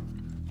top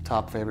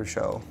favorite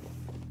show.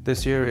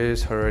 This here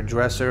is her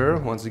dresser.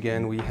 Once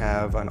again, we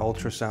have an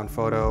ultrasound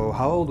photo.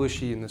 How old was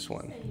she in this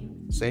one?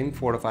 Same,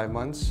 4 to 5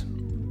 months.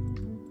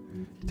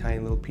 Tiny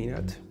little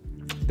peanut.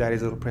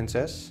 Daddy's little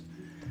princess.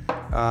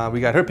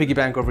 We got her piggy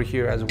bank over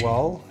here as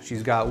well.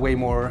 She's got way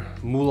more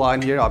moolah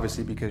in here,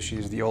 obviously because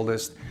she's the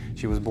oldest.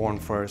 She was born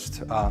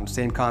first.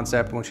 Same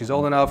concept. When she's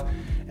old enough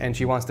and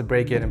she wants to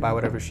break it and buy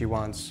whatever she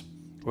wants,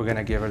 we're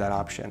gonna give her that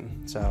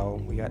option. So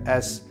we got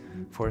S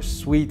for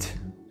sweet,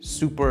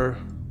 super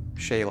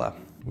Shayla,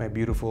 my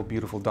beautiful,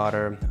 beautiful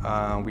daughter.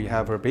 We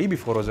have her baby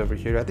photos over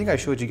here. I think I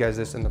showed you guys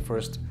this in the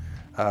first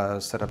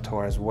setup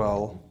tour as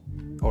well,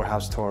 or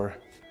house tour.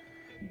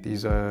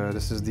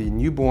 This is the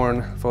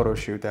newborn photo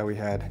shoot that we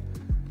had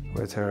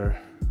with her.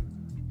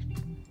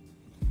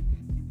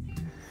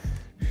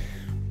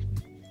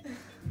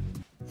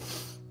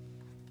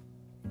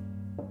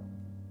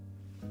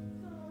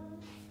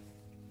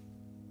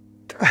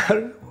 I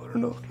don't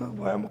know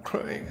why I'm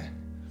crying.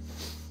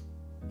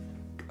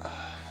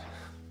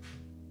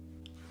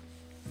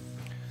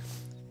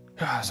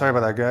 Sorry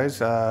about that, guys.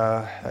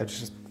 That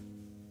just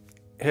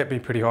hit me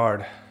pretty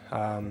hard.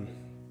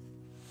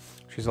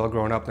 She's all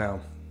grown up now.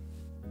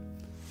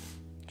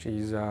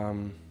 She's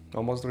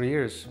almost 3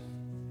 years.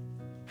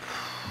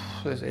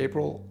 This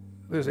April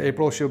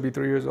she'll be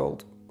 3 years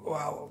old.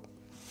 Wow.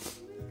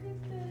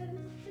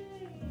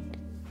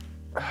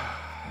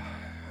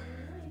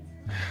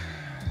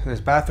 This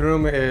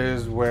bathroom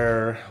is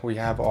where we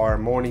have our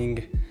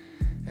morning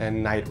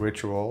and night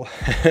ritual.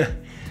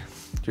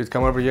 She would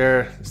come over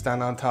here,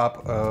 stand on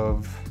top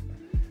of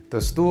the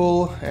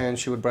stool, and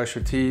she would brush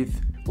her teeth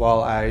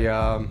while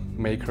I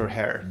make her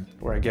hair,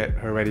 or I get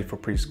her ready for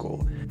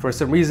preschool. For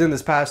some reason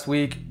this past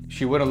week,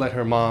 she wouldn't let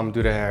her mom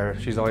do the hair.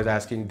 She's always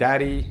asking,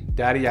 Daddy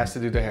has to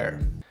do the hair.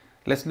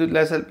 Let's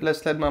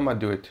let Mama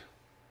do it.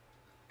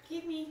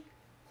 Give me.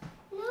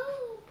 No,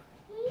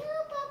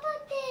 Papa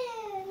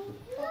can.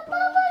 No,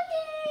 Papa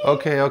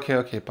can.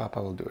 Okay,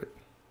 Papa will do it.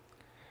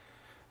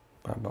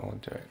 Papa will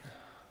do it.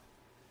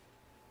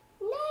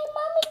 No,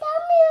 Mommy,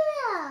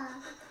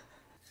 Camila.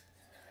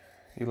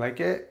 You like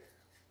it?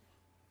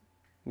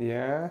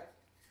 Yeah?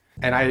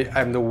 And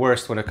I'm the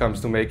worst when it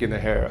comes to making the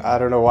hair. I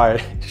don't know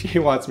why she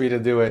wants me to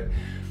do it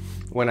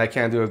when I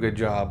can't do a good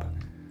job.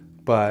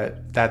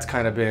 But that's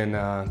kind of been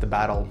the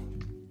battle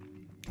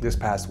this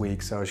past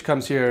week. So she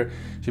comes here,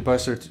 she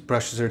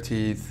brushes her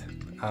teeth,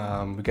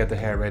 we get the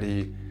hair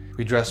ready,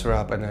 we dress her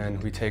up, and then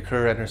we take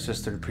her and her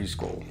sister to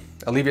preschool.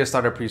 Olivia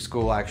started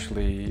preschool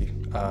actually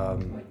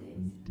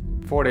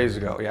 4 days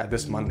ago, yeah,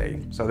 this Monday.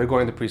 So they're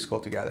going to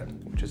preschool together,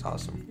 which is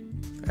awesome.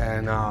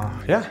 And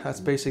yeah, that's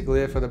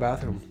basically it for the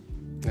bathroom.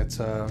 Let's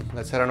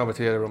head on over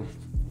to the other room.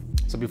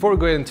 So before we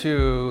go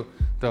into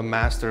the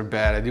master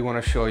bed, I do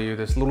want to show you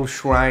this little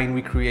shrine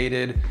we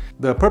created.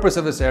 The purpose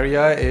of this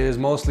area is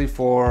mostly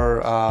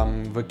for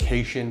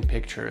vacation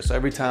pictures. So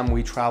every time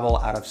we travel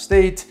out of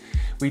state,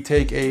 we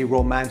take a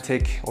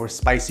romantic or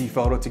spicy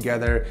photo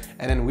together,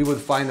 and then we would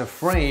find a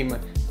frame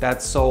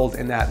that's sold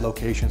in that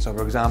location. So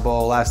for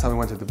example, last time we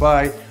went to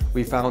Dubai,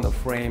 we found a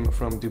frame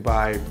from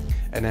Dubai,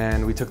 and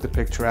then we took the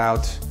picture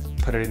out,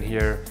 put it in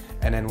here,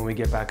 and then when we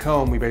get back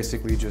home, we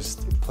basically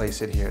just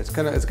place it here. It's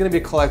gonna be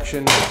a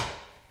collection.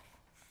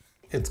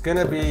 It's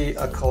gonna be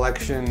a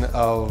collection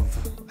of,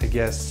 I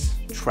guess,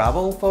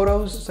 travel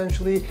photos,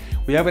 essentially.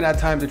 We haven't had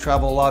time to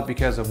travel a lot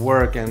because of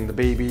work and the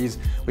babies.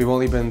 We've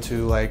only been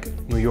to like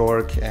New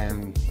York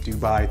and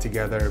Dubai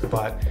together,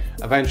 but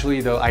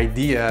eventually the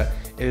idea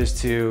is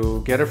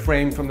to get a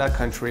frame from that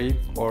country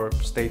or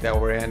state that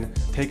we're in,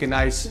 take a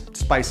nice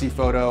spicy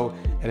photo,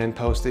 and then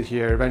post it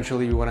here.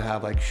 Eventually we wanna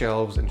have like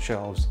shelves and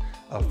shelves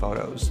of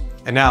photos.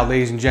 And now,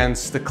 ladies and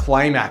gents, the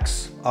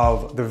climax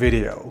of the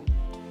video,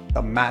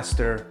 the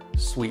master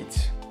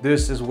suite.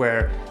 This is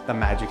where the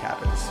magic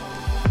happens.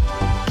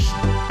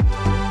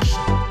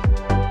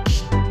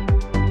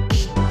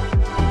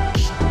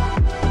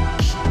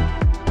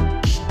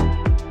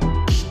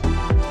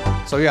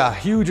 So yeah,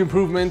 huge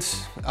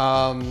improvements,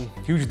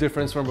 huge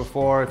difference from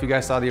before. If you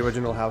guys saw the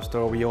original house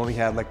tour, we only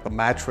had like the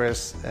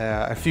mattress,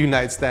 a few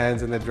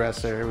nightstands and the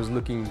dresser. It was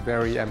looking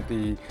very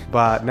empty.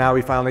 But now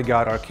we finally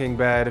got our king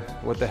bed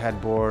with the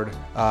headboard.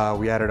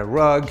 We added a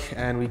rug,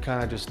 and we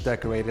kind of just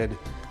decorated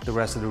the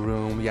rest of the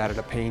room. We added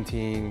a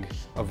painting,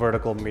 a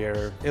vertical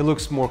mirror. It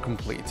looks more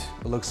complete.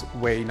 It looks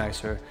way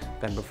nicer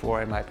than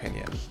before, in my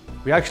opinion.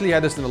 We actually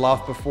had this in the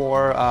loft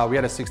before. We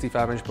had a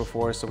 65-inch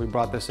before, so we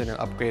brought this in and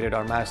upgraded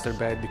our master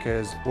bed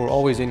because we're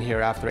always in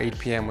here after 8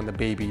 p.m. when the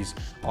babies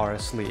are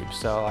asleep.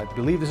 So I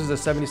believe this is a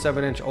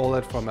 77-inch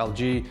OLED from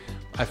LG.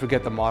 I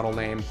forget the model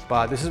name,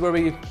 but this is where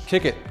we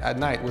kick it at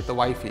night with the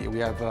wifey. We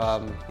have,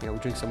 we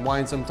drink some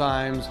wine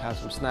sometimes, have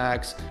some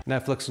snacks,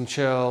 Netflix and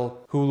chill,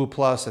 Hulu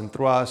Plus and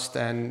Thrust,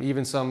 and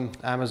even some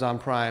Amazon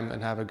Prime,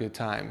 and have a good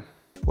time.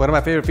 One of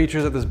my favorite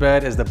features of this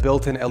bed is the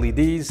built-in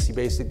LEDs. You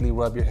basically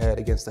rub your head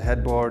against the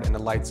headboard and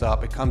it lights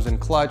up. It comes in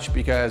clutch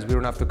because we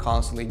don't have to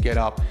constantly get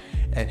up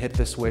and hit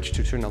the switch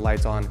to turn the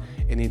lights on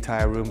in the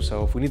entire room.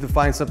 So if we need to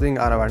find something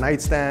out of our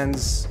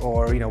nightstands,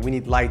 or we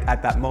need light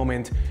at that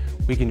moment,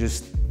 we can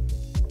just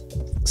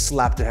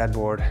slap the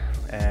headboard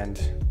and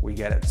we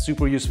get it.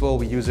 Super useful.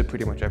 We use it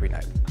pretty much every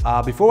night.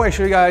 Before I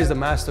show you guys the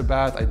master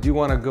bath, I do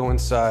want to go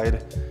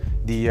inside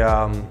the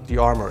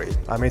Armory.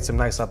 I made some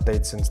nice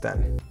updates since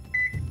then.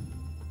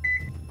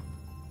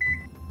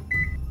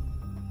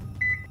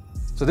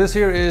 So this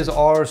here is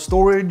our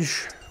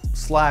storage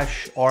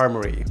 /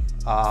 armory.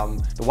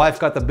 The wife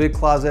got the big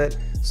closet,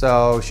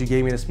 so she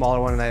gave me the smaller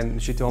one, and then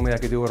she told me I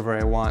could do whatever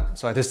I want.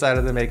 So I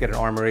decided to make it an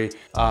armory.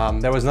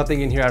 There was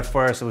nothing in here at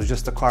first. It was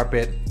just the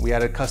carpet. We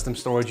added custom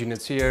storage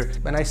units here,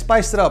 and I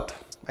spiced it up.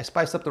 I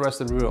spiced up the rest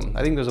of the room.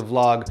 I think there's a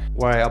vlog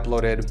where I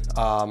uploaded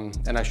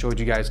and I showed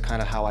you guys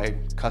kind of how I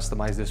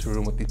customized this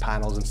room with the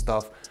panels and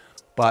stuff.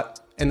 But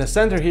in the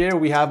center here,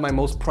 we have my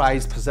most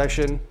prized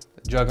possession,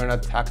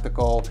 Juggernaut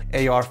Tactical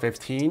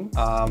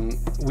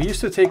AR-15. We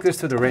used to take this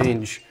to the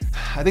range,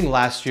 I think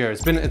last year.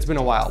 It's been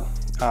a while.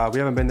 We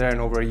haven't been there in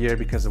over a year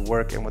because of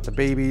work and with the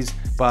babies,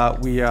 but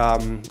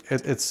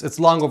it's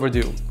long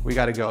overdue. We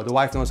gotta go. The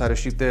wife knows how to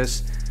shoot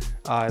this.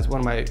 It's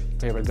one of my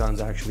favorite guns,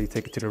 actually.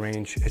 Take it to the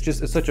range.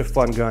 It's such a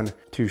fun gun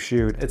to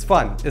shoot. It's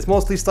fun. It's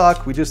mostly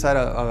stock. We just had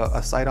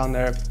a sight on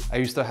there. I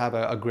used to have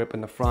a grip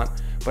in the front,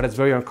 but it's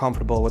very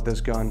uncomfortable with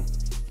this gun.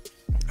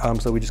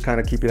 So we just kind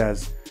of keep it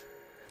as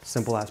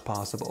simple as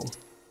possible.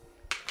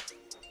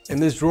 In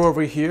this drawer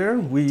over here,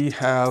 we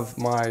have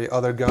my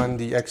other gun,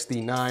 the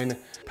XD9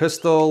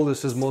 pistol.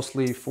 This is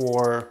mostly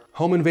for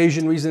home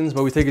invasion reasons,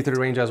 but we take it to the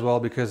range as well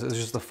because it's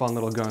just a fun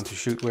little gun to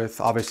shoot with.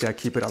 Obviously, I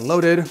keep it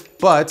unloaded,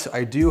 but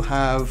I do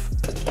have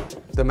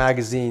the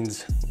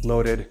magazines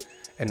loaded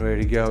and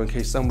ready to go in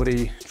case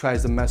somebody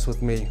tries to mess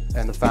with me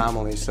and the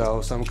family. So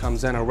someone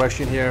comes in, I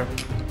rush in here,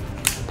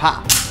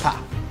 pop,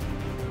 pop.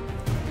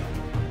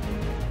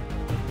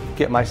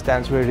 Get my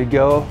stance ready to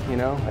go, you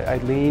know, I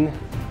lean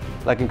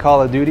like in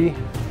Call of Duty,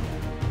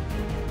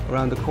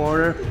 around the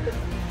corner.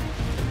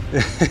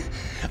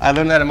 I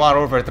learned that in Modern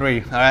Warfare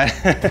 3, all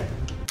right?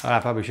 I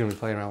probably shouldn't be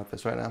playing around with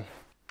this right now.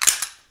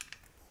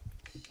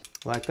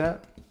 Like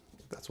that?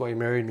 That's why you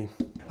married me.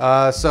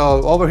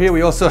 So over here,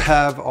 we also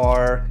have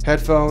our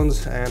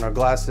headphones and our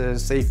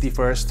glasses, safety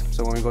first.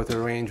 So when we go to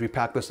the range, we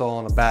pack this all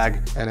in a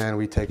bag and then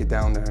we take it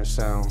down there.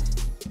 So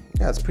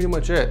yeah, that's pretty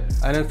much it.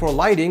 And then for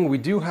lighting, we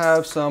do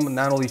have some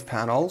nanoleaf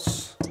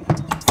panels.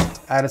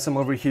 Added some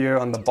over here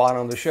on the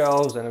bottom of the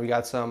shelves, and then we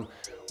got some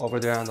over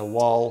there on the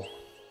wall.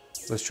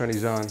 Let's turn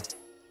these on.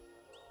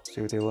 See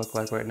what they look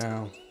like right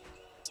now.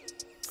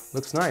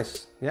 Looks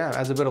nice. Yeah,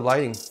 adds a bit of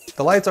lighting.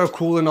 The lights are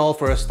cool and all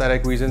for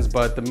aesthetic reasons,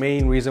 but the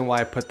main reason why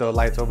I put the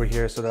lights over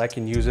here so that I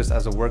can use this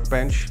as a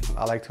workbench.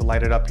 I like to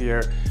light it up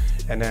here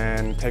and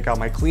then take out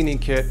my cleaning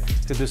kit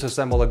to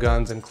disassemble the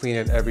guns and clean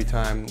it every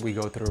time we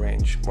go to the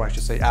range, or I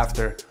should say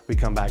after we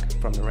come back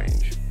from the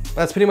range.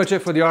 That's pretty much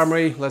it for the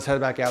armory. Let's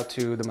head back out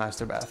to the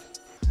master bath.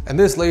 And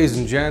this, ladies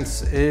and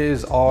gents,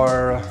 is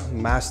our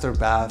master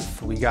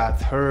bath. We got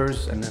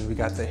hers, and then we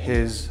got the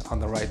his on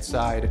the right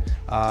side,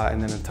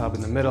 and then a tub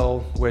in the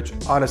middle, which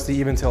honestly,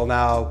 even till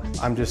now,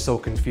 I'm just so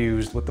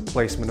confused with the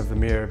placement of the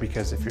mirror,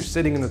 because if you're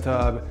sitting in the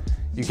tub,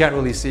 you can't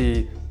really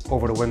see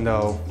over the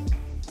window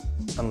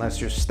unless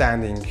you're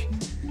standing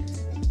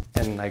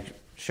and like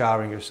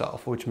showering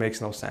yourself, which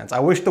makes no sense. I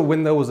wish the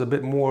window was a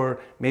bit more,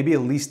 maybe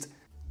at least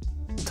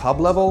tub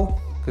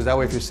level, because that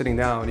way if you're sitting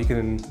down, you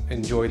can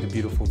enjoy the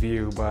beautiful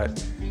view,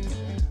 but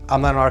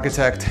I'm not an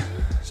architect,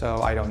 so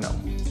I don't know.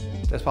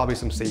 There's probably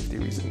some safety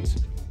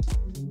reasons.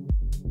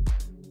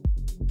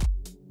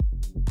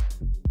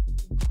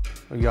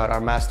 We got our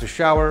master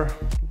shower.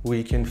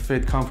 We can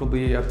fit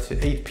comfortably up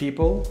to 8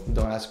 people.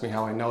 Don't ask me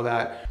how I know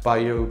that,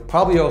 but you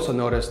probably also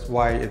noticed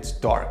why it's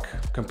dark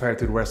compared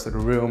to the rest of the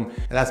room.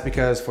 And that's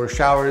because for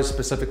showers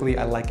specifically,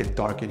 I like it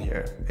dark in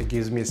here. It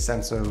gives me a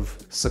sense of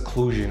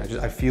seclusion.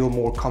 I feel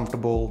more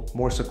comfortable,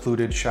 more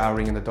secluded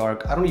showering in the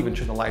dark. I don't even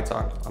turn the lights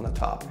on the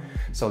top.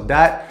 So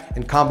that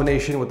in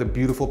combination with the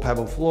beautiful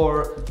pebble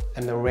floor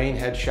and the rain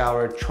head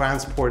shower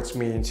transports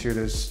me into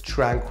this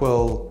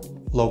tranquil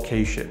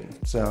location.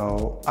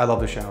 So I love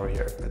the shower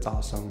here, it's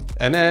awesome.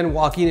 And then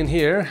walking in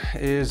here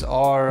is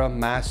our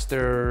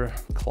master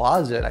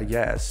closet, I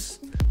guess.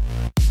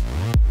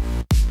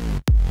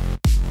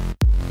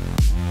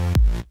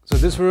 So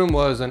this room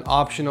was an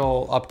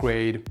optional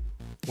upgrade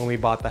when we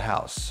bought the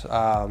house.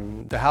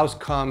 The house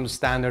comes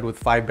standard with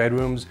 5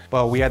 bedrooms,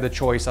 but we had the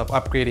choice of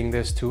upgrading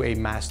this to a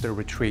master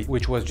retreat,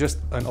 which was just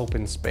an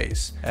open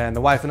space. And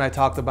the wife and I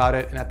talked about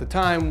it, and at the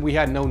time we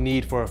had no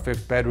need for a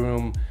 5th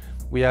bedroom.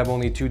 We have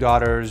only 2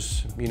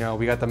 daughters, you know,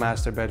 we got the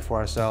master bed for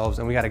ourselves,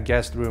 and we got a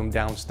guest room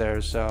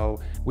downstairs. So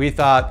we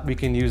thought we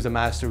can use the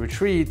master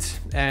retreat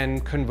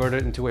and convert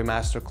it into a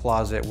master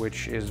closet,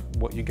 which is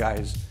what you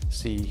guys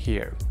see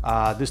here.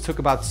 This took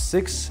about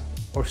 6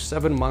 or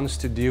 7 months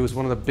to do. It was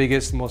one of the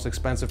biggest, most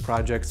expensive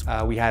projects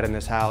we had in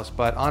this house.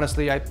 But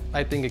honestly,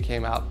 I think it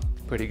came out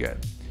pretty good.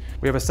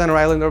 We have a center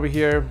island over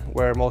here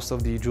where most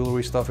of the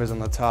jewelry stuff is on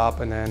the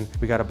top, and then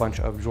we got a bunch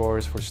of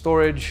drawers for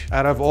storage.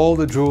 Out of all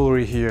the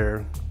jewelry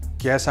here,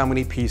 guess how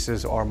many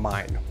pieces are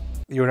mine?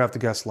 You don't have to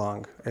guess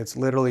long. It's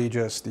literally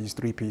just these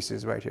 3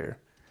 pieces right here.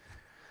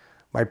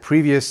 My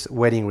previous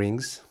wedding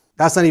rings.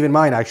 That's not even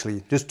mine,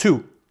 actually, just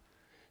 2.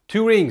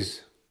 2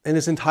 rings in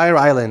this entire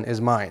island is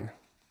mine.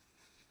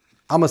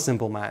 I'm a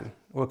simple man,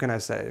 what can I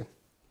say?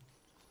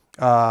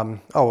 Oh,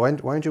 why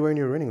aren't you wearing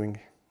your wedding ring?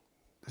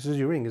 This is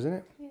your ring, isn't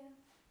it? Yeah.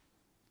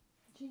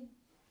 Gym.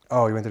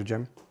 Oh, you went to the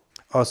gym?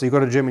 Oh, so you go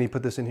to the gym and you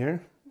put this in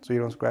here so you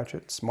don't scratch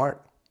it?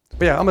 Smart.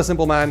 But yeah, I'm a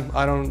simple man.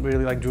 I don't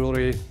really like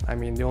jewelry. I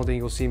mean, the only thing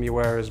you'll see me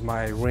wear is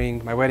my ring,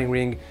 my wedding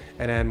ring,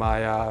 and then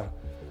my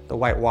the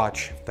white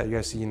watch that you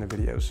guys see in the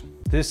videos.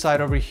 This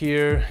side over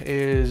here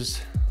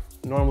is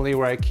normally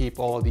where I keep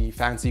all the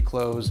fancy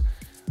clothes,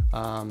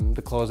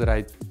 the clothes that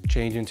I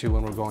change into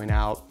when we're going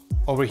out.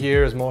 Over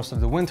here is most of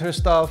the winter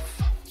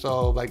stuff.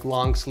 So like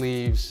long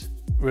sleeves,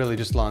 really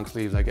just long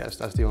sleeves, I guess.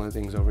 That's the only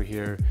things over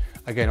here.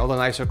 Again, all the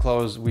nicer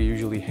clothes we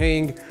usually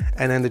hang,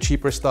 and then the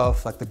cheaper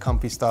stuff, like the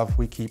comfy stuff,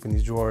 we keep in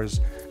these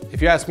drawers.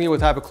 If you ask me what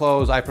type of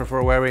clothes I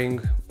prefer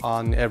wearing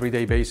on an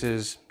everyday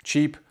basis,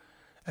 cheap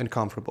and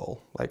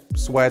comfortable, like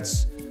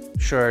sweats,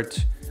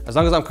 shirt. As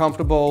long as I'm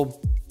comfortable,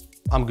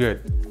 I'm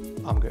good.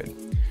 I'm good.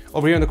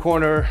 Over here in the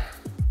corner,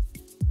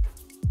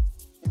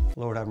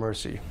 Lord have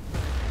mercy.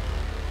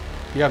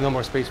 You have no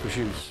more space for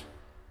shoes.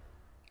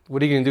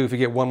 What are you gonna do if you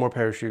get 1 more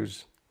pair of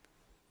shoes?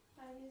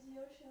 I use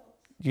your shelves.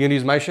 You gonna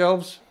use my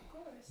shelves?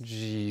 Of course.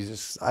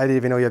 Jesus, I didn't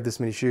even know you have this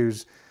many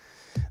shoes.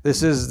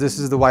 This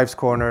is the wife's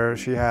corner.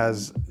 She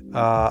has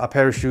a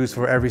pair of shoes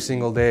for every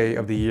single day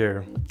of the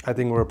year. I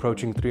think we're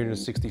approaching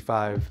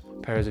 365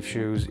 pairs of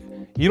shoes.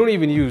 You don't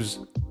even use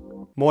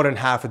more than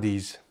half of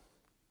these.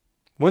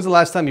 When's the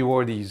last time you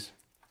wore these?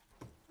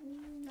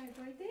 My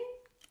birthday?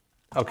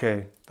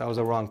 Okay, that was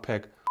a wrong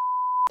pick.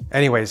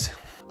 Anyways,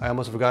 I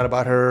almost forgot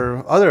about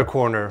her other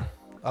corner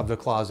of the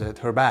closet,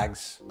 her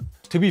bags.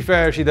 To be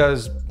fair, she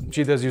does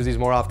use these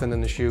more often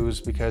than the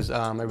shoes because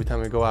every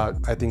time we go out,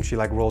 I think she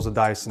like rolls the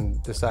dice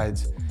and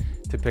decides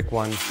to pick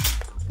one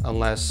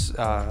unless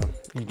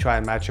you try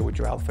and match it with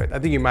your outfit. I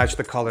think you match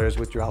the colors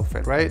with your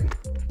outfit, right?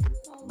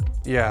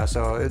 Yeah,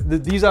 so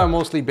these are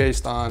mostly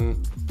based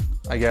on,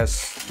 I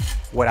guess,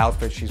 what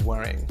outfit she's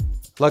wearing.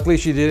 Luckily,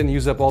 she didn't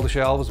use up all the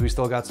shelves. We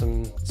still got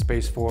some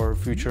space for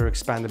future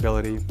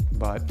expandability,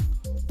 but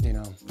you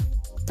know,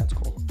 that's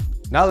cool.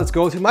 Now let's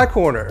go to my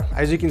corner.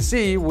 As you can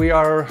see, we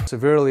are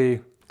severely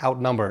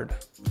outnumbered.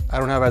 I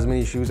don't have as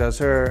many shoes as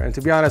her, and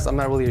to be honest, I'm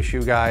not really a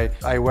shoe guy.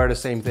 I wear the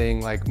same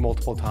thing like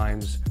multiple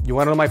times. You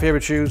wanna know my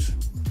favorite shoes?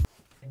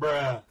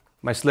 Bruh.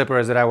 My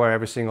slippers that I wear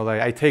every single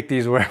day. I take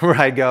these wherever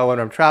I go when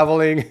I'm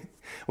traveling.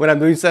 When I'm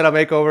doing setup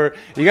makeover,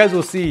 you guys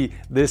will see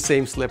this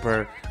same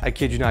slipper. I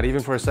kid you not,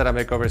 even for a setup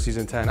makeover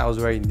season 10, I was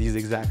wearing these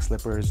exact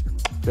slippers.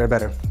 They're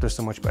better, they're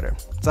so much better.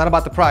 It's not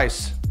about the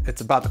price,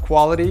 it's about the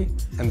quality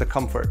and the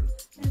comfort.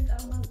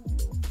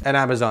 And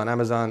Amazon.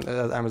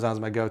 Amazon's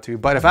my go-to.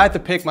 But if I had to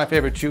pick my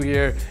favorite shoe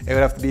here, it would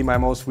have to be my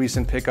most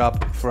recent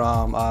pickup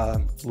from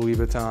Louis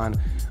Vuitton.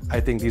 I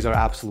think these are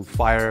absolute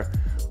fire.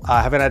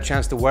 I haven't had a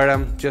chance to wear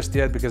them just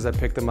yet because I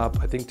picked them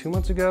up, I think 2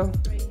 months ago.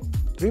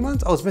 3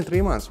 months? Oh, it's been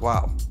 3 months,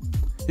 wow.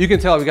 You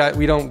can tell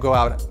we don't go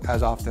out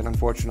as often,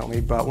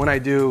 unfortunately, but when I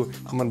do,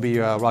 I'm gonna be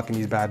rocking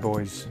these bad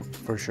boys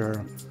for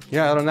sure.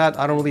 Yeah, other than that,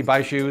 I don't really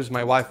buy shoes.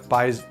 My wife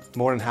buys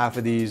more than half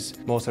of these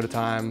most of the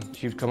time.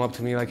 She'd come up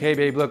to me like, hey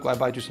babe, look, I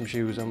bought you some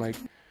shoes. I'm like,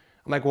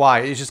 why?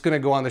 It's just gonna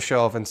go on the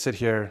shelf and sit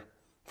here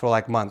for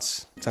like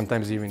months,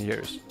 sometimes even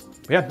years.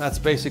 But yeah, that's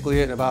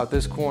basically it about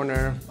this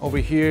corner. Over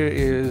here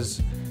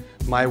is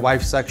my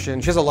wife's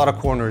section. She has a lot of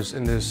corners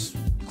in this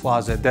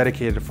closet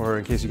dedicated for her,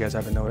 in case you guys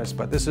haven't noticed,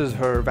 but this is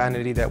her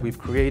vanity that we've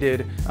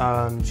created.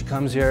 She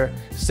comes here,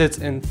 sits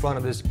in front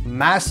of this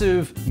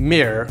massive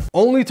mirror,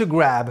 only to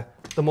grab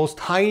the most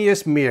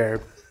tiniest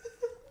mirror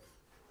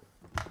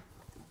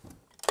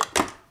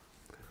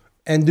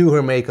and do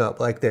her makeup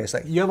like this.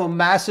 Like, you have a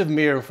massive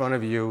mirror in front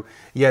of you,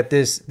 yet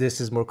this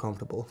is more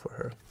comfortable for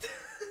her.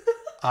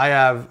 I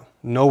have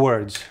no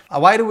words.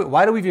 Why do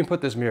we even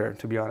put this mirror,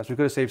 to be honest? We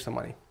could have saved some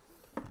money.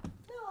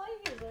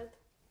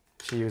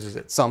 She uses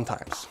it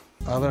sometimes.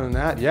 Other than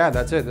that, yeah,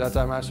 that's it. That's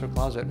our master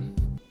closet.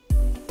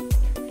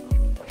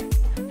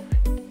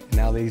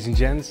 Now, ladies and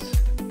gents,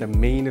 the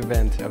main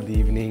event of the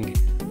evening,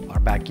 our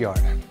backyard.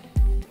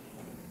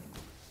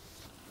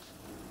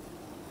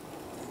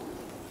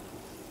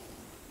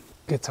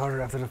 Gets harder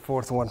after the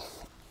fourth one.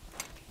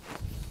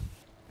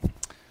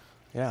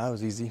 Yeah, that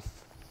was easy.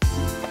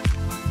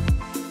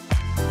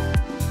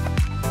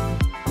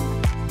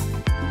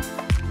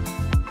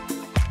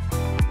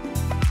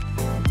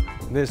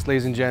 This,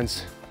 ladies and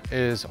gents,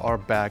 is our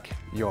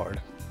backyard.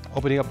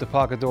 Opening up the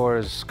pocket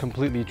doors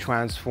completely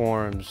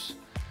transforms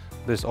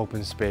this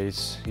open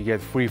space. You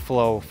get free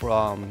flow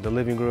from the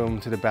living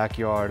room to the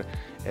backyard.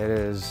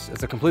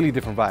 It's a completely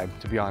different vibe,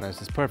 to be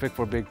honest. It's perfect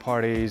for big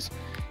parties,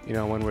 you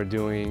know, when we're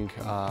doing,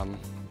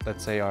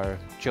 let's say, our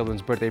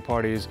children's birthday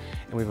parties,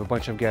 and we have a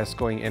bunch of guests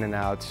going in and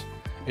out.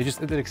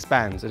 It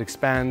expands. It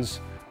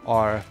expands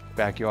our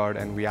backyard,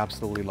 and we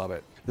absolutely love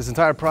it. This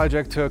entire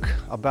project took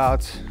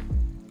about,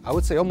 I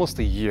would say, almost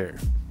a year.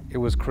 It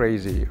was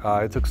crazy.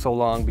 It took so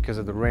long because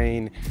of the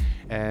rain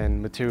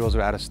and materials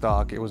were out of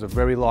stock. It was a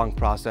very long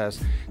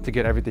process to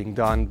get everything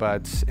done,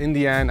 but in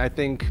the end, I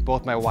think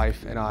both my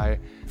wife and I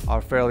are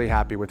fairly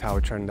happy with how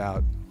it turned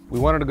out. We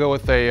wanted to go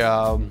with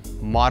a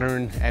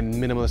modern and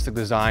minimalistic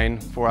design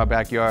for our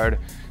backyard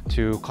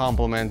to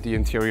complement the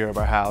interior of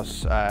our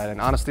house. And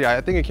honestly,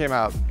 I think it came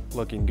out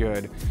looking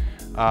good.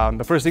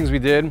 The first things we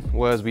did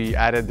was we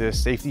added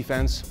this safety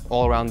fence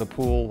all around the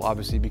pool,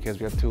 obviously because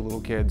we have 2 little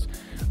kids.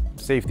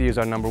 Safety is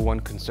our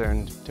 #1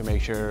 concern to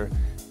make sure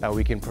that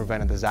we can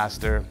prevent a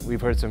disaster. We've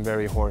heard some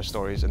very horror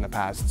stories in the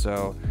past,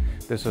 so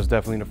this was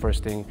definitely the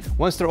first thing.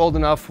 Once they're old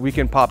enough, we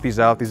can pop these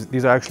out.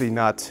 These are actually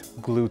not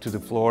glued to the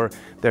floor.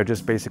 They're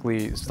just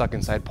basically stuck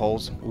inside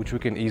poles, which we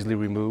can easily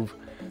remove.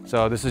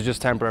 So this is just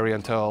temporary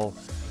until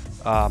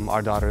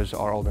our daughters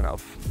are old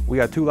enough. We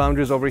got 2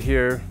 loungers over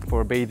here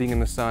for bathing in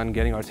the sun,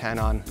 getting our tan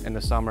on in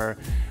the summer.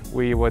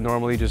 We would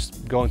normally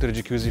just go into the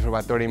jacuzzi for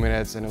about 30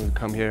 minutes and then we'd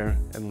come here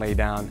and lay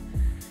down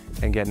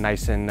and get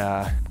nice and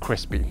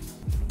crispy.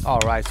 All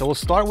right, so we'll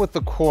start with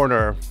the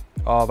corner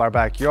of our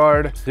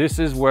backyard. This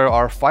is where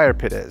our fire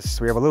pit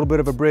is. We have a little bit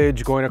of a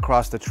bridge going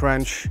across the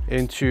trench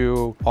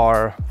into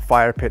our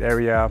fire pit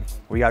area.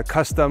 We got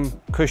custom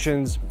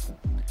cushions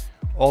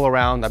all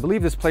around. I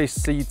believe this place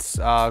seats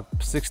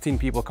 16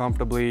 people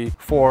comfortably,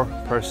 4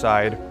 per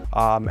side.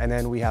 And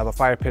then we have a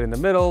fire pit in the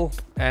middle,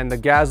 and the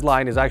gas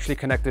line is actually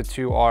connected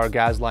to our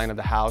gas line of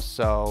the house,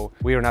 so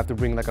we don't have to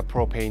bring like a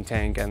propane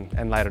tank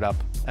and light it up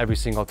every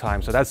single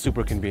time. So that's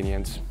super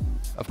convenient.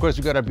 Of course,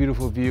 we got our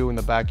beautiful view in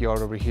the backyard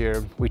over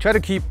here. We try to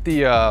keep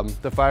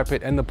the fire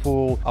pit and the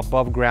pool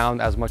above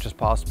ground as much as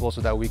possible so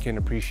that we can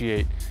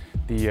appreciate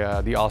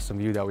the awesome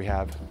view that we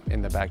have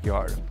in the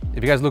backyard.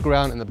 If you guys look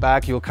around in the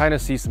back, you'll kind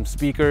of see some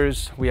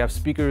speakers. We have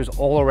speakers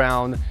all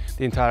around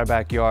the entire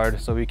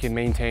backyard so we can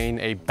maintain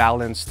a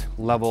balanced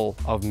level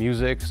of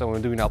music. So when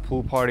we're doing our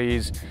pool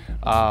parties,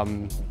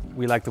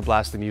 we like to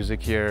blast the music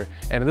here.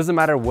 And it doesn't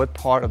matter what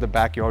part of the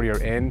backyard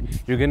you're in,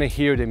 you're gonna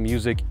hear the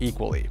music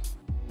equally.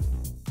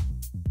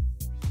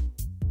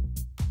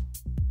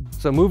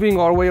 So moving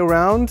our way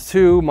around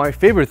to my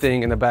favorite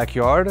thing in the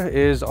backyard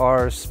is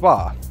our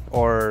spa,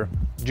 or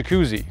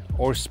jacuzzi,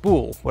 or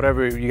spool,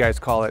 whatever you guys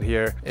call it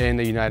here in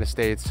the United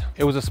States.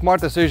 It was a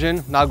smart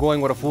decision not going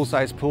with a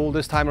full-size pool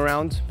this time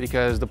around,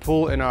 because the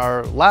pool in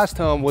our last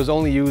home was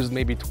only used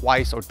maybe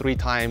twice or 3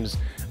 times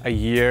a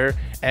year,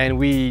 and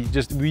we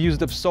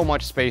used up so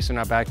much space in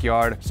our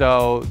backyard.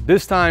 So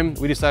this time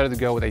we decided to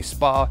go with a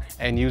spa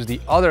and use the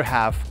other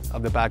half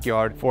of the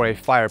backyard for a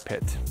fire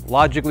pit.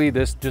 Logically,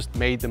 this just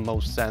made the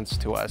most sense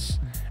to us,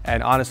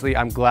 and honestly,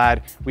 I'm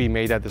glad we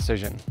made that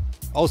decision.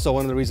 Also,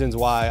 one of the reasons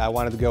why I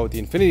wanted to go with the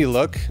infinity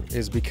look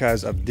is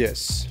because of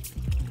this.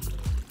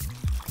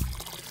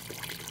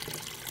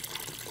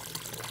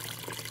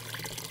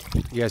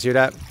 You guys hear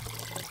that?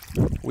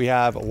 We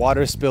have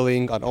water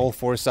spilling on all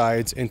 4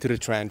 sides into the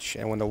trench,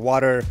 and when the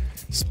water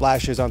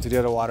splashes onto the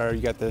other water, you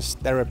get this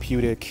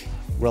therapeutic,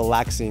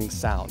 relaxing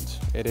sound.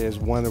 It is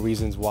one of the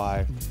reasons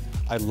why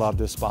I love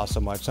this spa so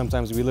much.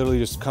 Sometimes we literally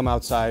just come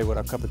outside with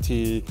a cup of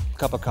tea,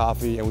 cup of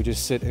coffee, and we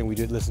just sit and we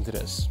just listen to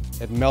this.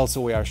 It melts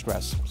away our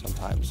stress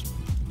sometimes.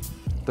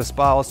 The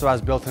spa also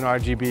has built-in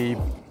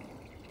RGB.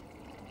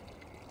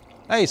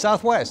 Hey,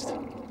 Southwest,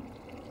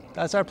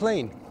 that's our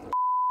plane.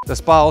 The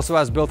spa also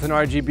has built-in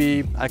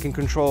RGB. I can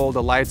control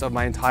the lights of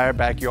my entire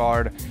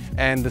backyard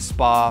and the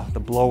spa,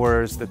 the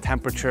blowers, the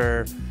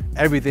temperature,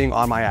 everything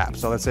on my app.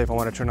 So let's say if I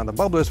want to turn on the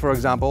bubblers, for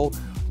example,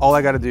 all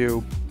I got to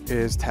do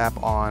is tap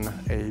on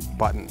a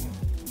button.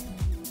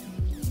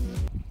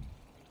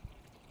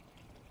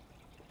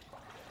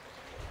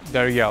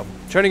 There you go.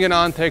 Turning it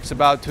on takes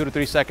about 2 to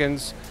 3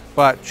 seconds,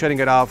 but shutting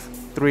it off,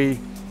 3,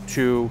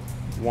 2,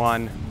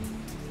 1,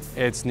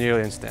 it's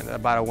nearly instant,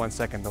 about a 1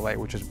 second delay,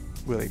 which is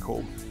really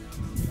cool.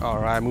 All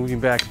right, moving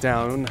back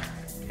down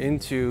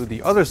into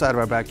the other side of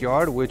our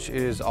backyard, which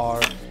is our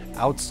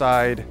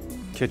outside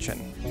kitchen.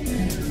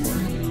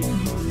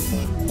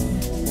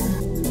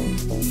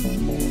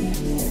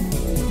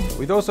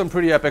 We throw some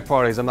pretty epic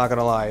parties, I'm not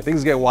gonna lie.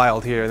 Things get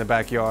wild here in the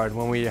backyard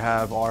when we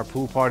have our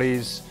pool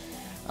parties.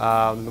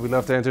 We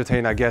love to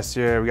entertain our guests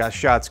here. We got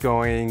shots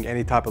going,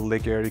 any type of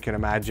liquor you can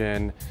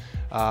imagine.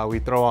 We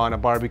throw on a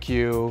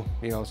barbecue.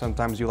 You know,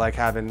 sometimes you like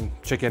having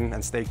chicken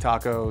and steak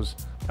tacos.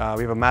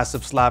 We have a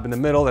massive slab in the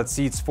middle that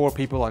seats 4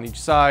 people on each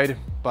side.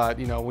 But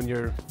you know, when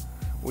you're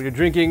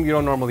drinking, you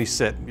don't normally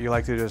sit. You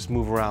like to just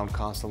move around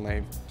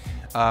constantly.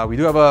 We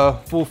do have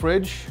a full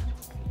fridge.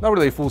 Not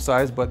really full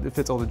size, but it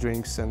fits all the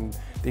drinks and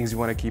things you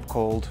want to keep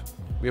cold.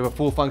 We have a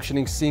full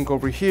functioning sink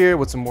over here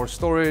with some more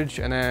storage,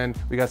 and then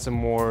we got some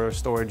more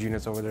storage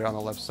units over there on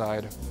the left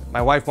side.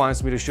 My wife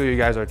wants me to show you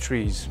guys our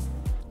trees.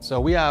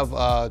 So we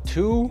have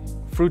 2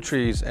 fruit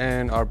trees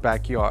in our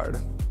backyard.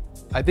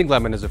 I think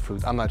lemon is a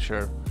fruit, I'm not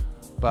sure.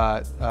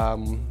 But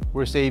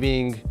we're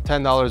saving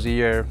 $10 a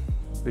year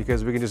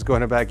because we can just go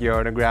in the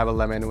backyard and grab a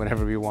lemon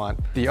whenever we want.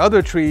 The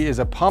other tree is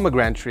a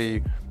pomegranate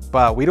tree,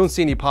 but we don't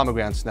see any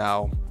pomegranates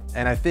now.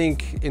 And I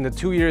think in the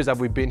 2 years that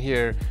we've been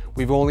here,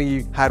 we've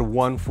only had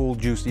 1 full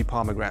juicy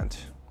pomegranate.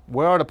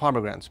 Where are the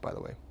pomegranates, by the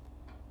way?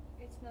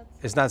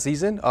 It's not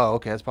seasoned? Oh,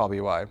 okay, that's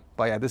probably why.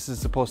 But yeah, this is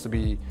supposed to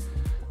be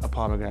a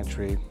pomegranate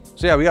tree.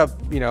 So yeah, we have,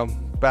 you know,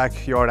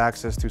 backyard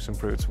access to some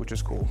fruits, which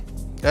is cool.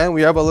 And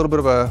we have a little bit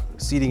of a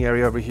seating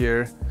area over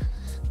here,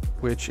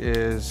 which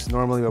is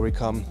normally where we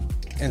come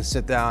and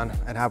sit down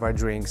and have our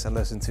drinks and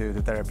listen to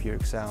the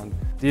therapeutic sound.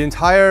 The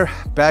entire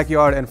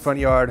backyard and front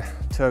yard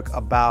took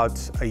about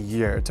a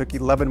year. It took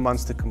 11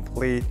 months to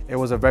complete. It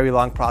was a very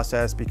long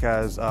process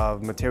because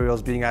of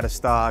materials being out of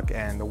stock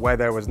and the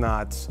weather was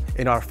not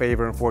in our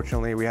favor,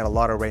 unfortunately. We had a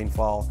lot of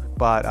rainfall,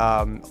 but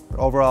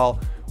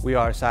overall, we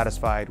are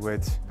satisfied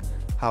with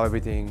how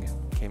everything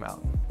came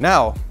out.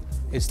 Now,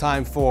 it's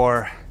time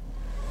for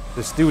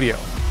the studio,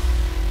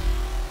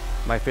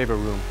 my favorite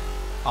room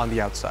on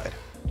the outside.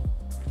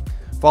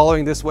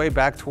 Following this way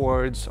back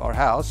towards our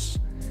house,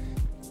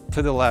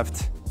 to the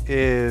left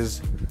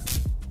is,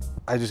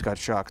 I just got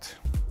shocked,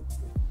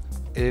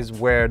 is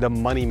where the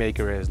money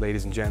maker is,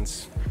 ladies and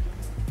gents.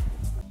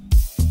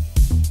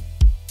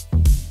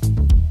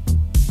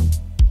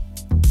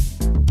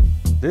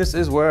 This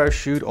is where I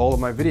shoot all of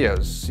my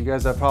videos. You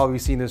guys have probably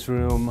seen this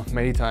room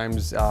many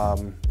times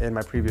in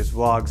my previous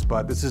vlogs,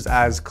 but this is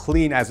as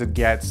clean as it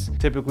gets,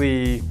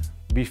 typically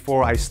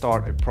before I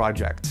start a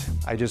project.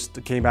 I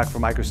just came back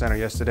from Micro Center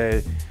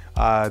yesterday.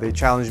 They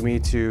challenged me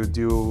to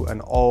do an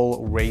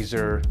all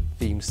razor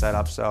theme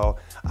setup. So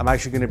I'm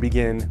actually gonna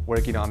begin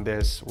working on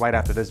this right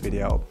after this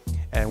video.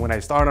 And when I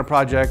start on a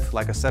project,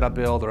 like a setup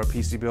build or a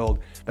PC build,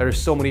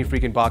 there's so many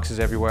freaking boxes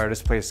everywhere.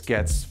 This place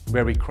gets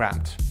very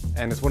cramped.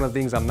 And it's one of the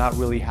things I'm not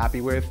really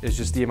happy with, is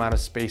just the amount of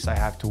space I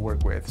have to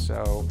work with.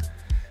 So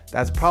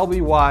that's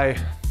probably why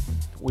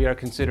we are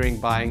considering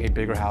buying a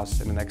bigger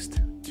house in the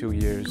next 2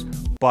 years.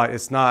 But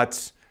it's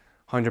not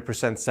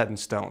 100% set in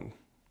stone.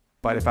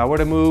 But if I were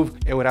to move,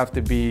 it would have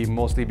to be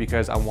mostly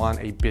because I want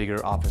a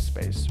bigger office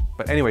space.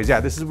 But anyways, yeah,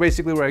 this is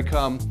basically where I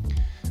come.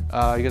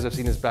 You guys have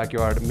seen this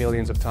backyard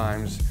millions of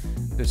times.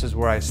 This is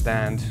where I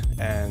stand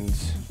and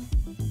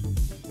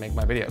make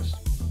my videos.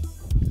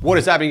 What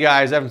is happening,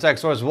 guys? Evan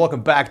TechSource.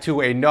 Welcome back to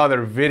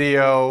another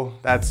video.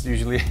 That's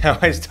usually how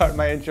I start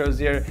my intros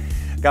here.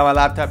 Got my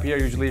laptop here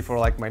usually for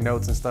like my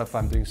notes and stuff.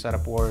 I'm doing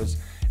setup wars.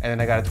 And then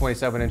I got a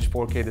 27-inch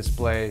 4K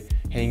display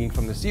hanging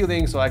from the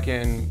ceiling so I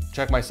can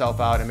check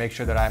myself out and make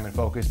sure that I'm in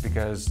focus,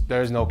 because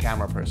there's no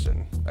camera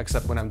person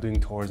except when I'm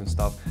doing tours and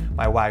stuff.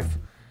 My wife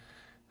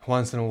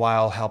once in a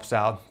while helps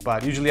out,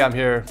 but usually I'm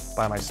here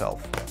by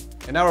myself.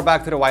 And now we're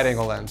back to the wide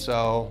angle lens,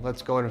 so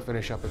let's go ahead and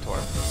finish up the tour.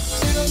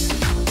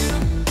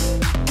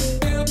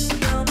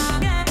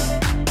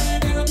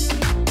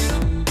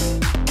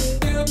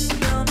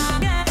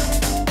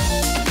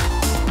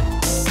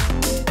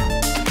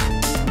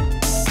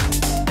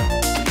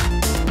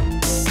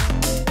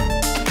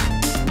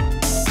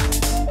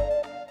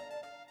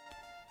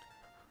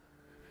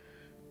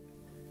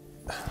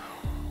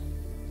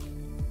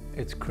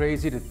 It's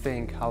crazy to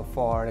think how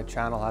far the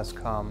channel has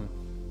come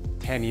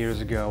 10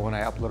 years ago when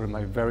I uploaded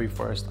my very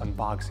first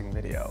unboxing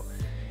video.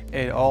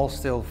 It all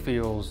still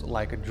feels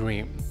like a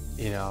dream.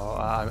 You know,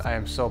 I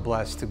am so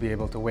blessed to be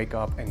able to wake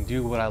up and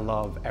do what I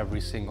love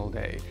every single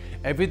day.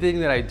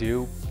 Everything that I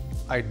do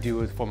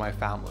it for my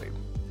family.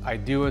 I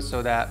do it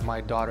so that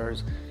my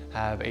daughters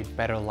have a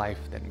better life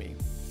than me.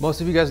 Most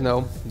of you guys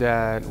know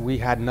that we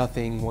had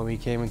nothing when we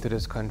came into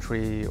this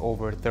country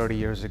over 30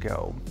 years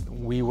ago.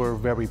 We were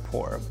very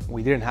poor.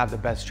 We didn't have the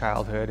best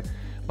childhood.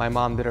 My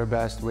mom did her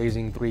best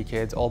raising 3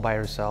 kids all by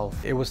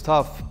herself. It was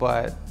tough,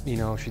 but you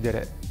know, she did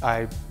it.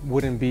 I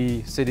wouldn't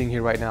be sitting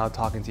here right now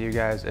talking to you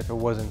guys if it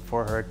wasn't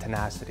for her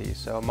tenacity.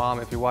 So Mom,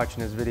 if you're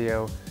watching this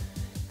video,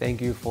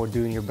 thank you for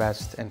doing your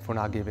best and for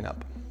not giving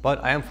up.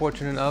 But I am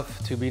fortunate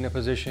enough to be in a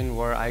position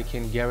where I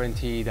can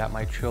guarantee that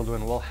my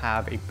children will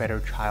have a better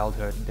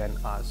childhood than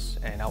us.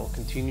 And I will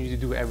continue to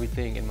do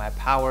everything in my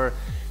power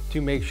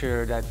to make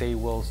sure that they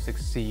will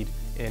succeed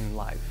in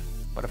life.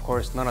 But of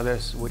course, none of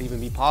this would even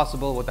be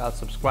possible without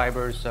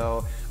subscribers.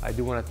 So I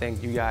do want to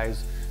thank you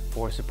guys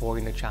for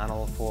supporting the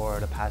channel for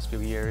the past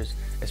few years,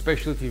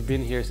 especially if you've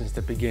been here since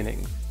the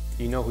beginning.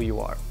 You know who you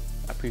are.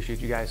 I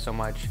appreciate you guys so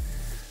much.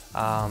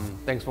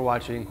 Thanks for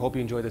watching. Hope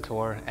you enjoyed the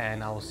tour,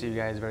 and I will see you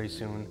guys very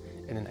soon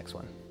in the next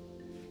one.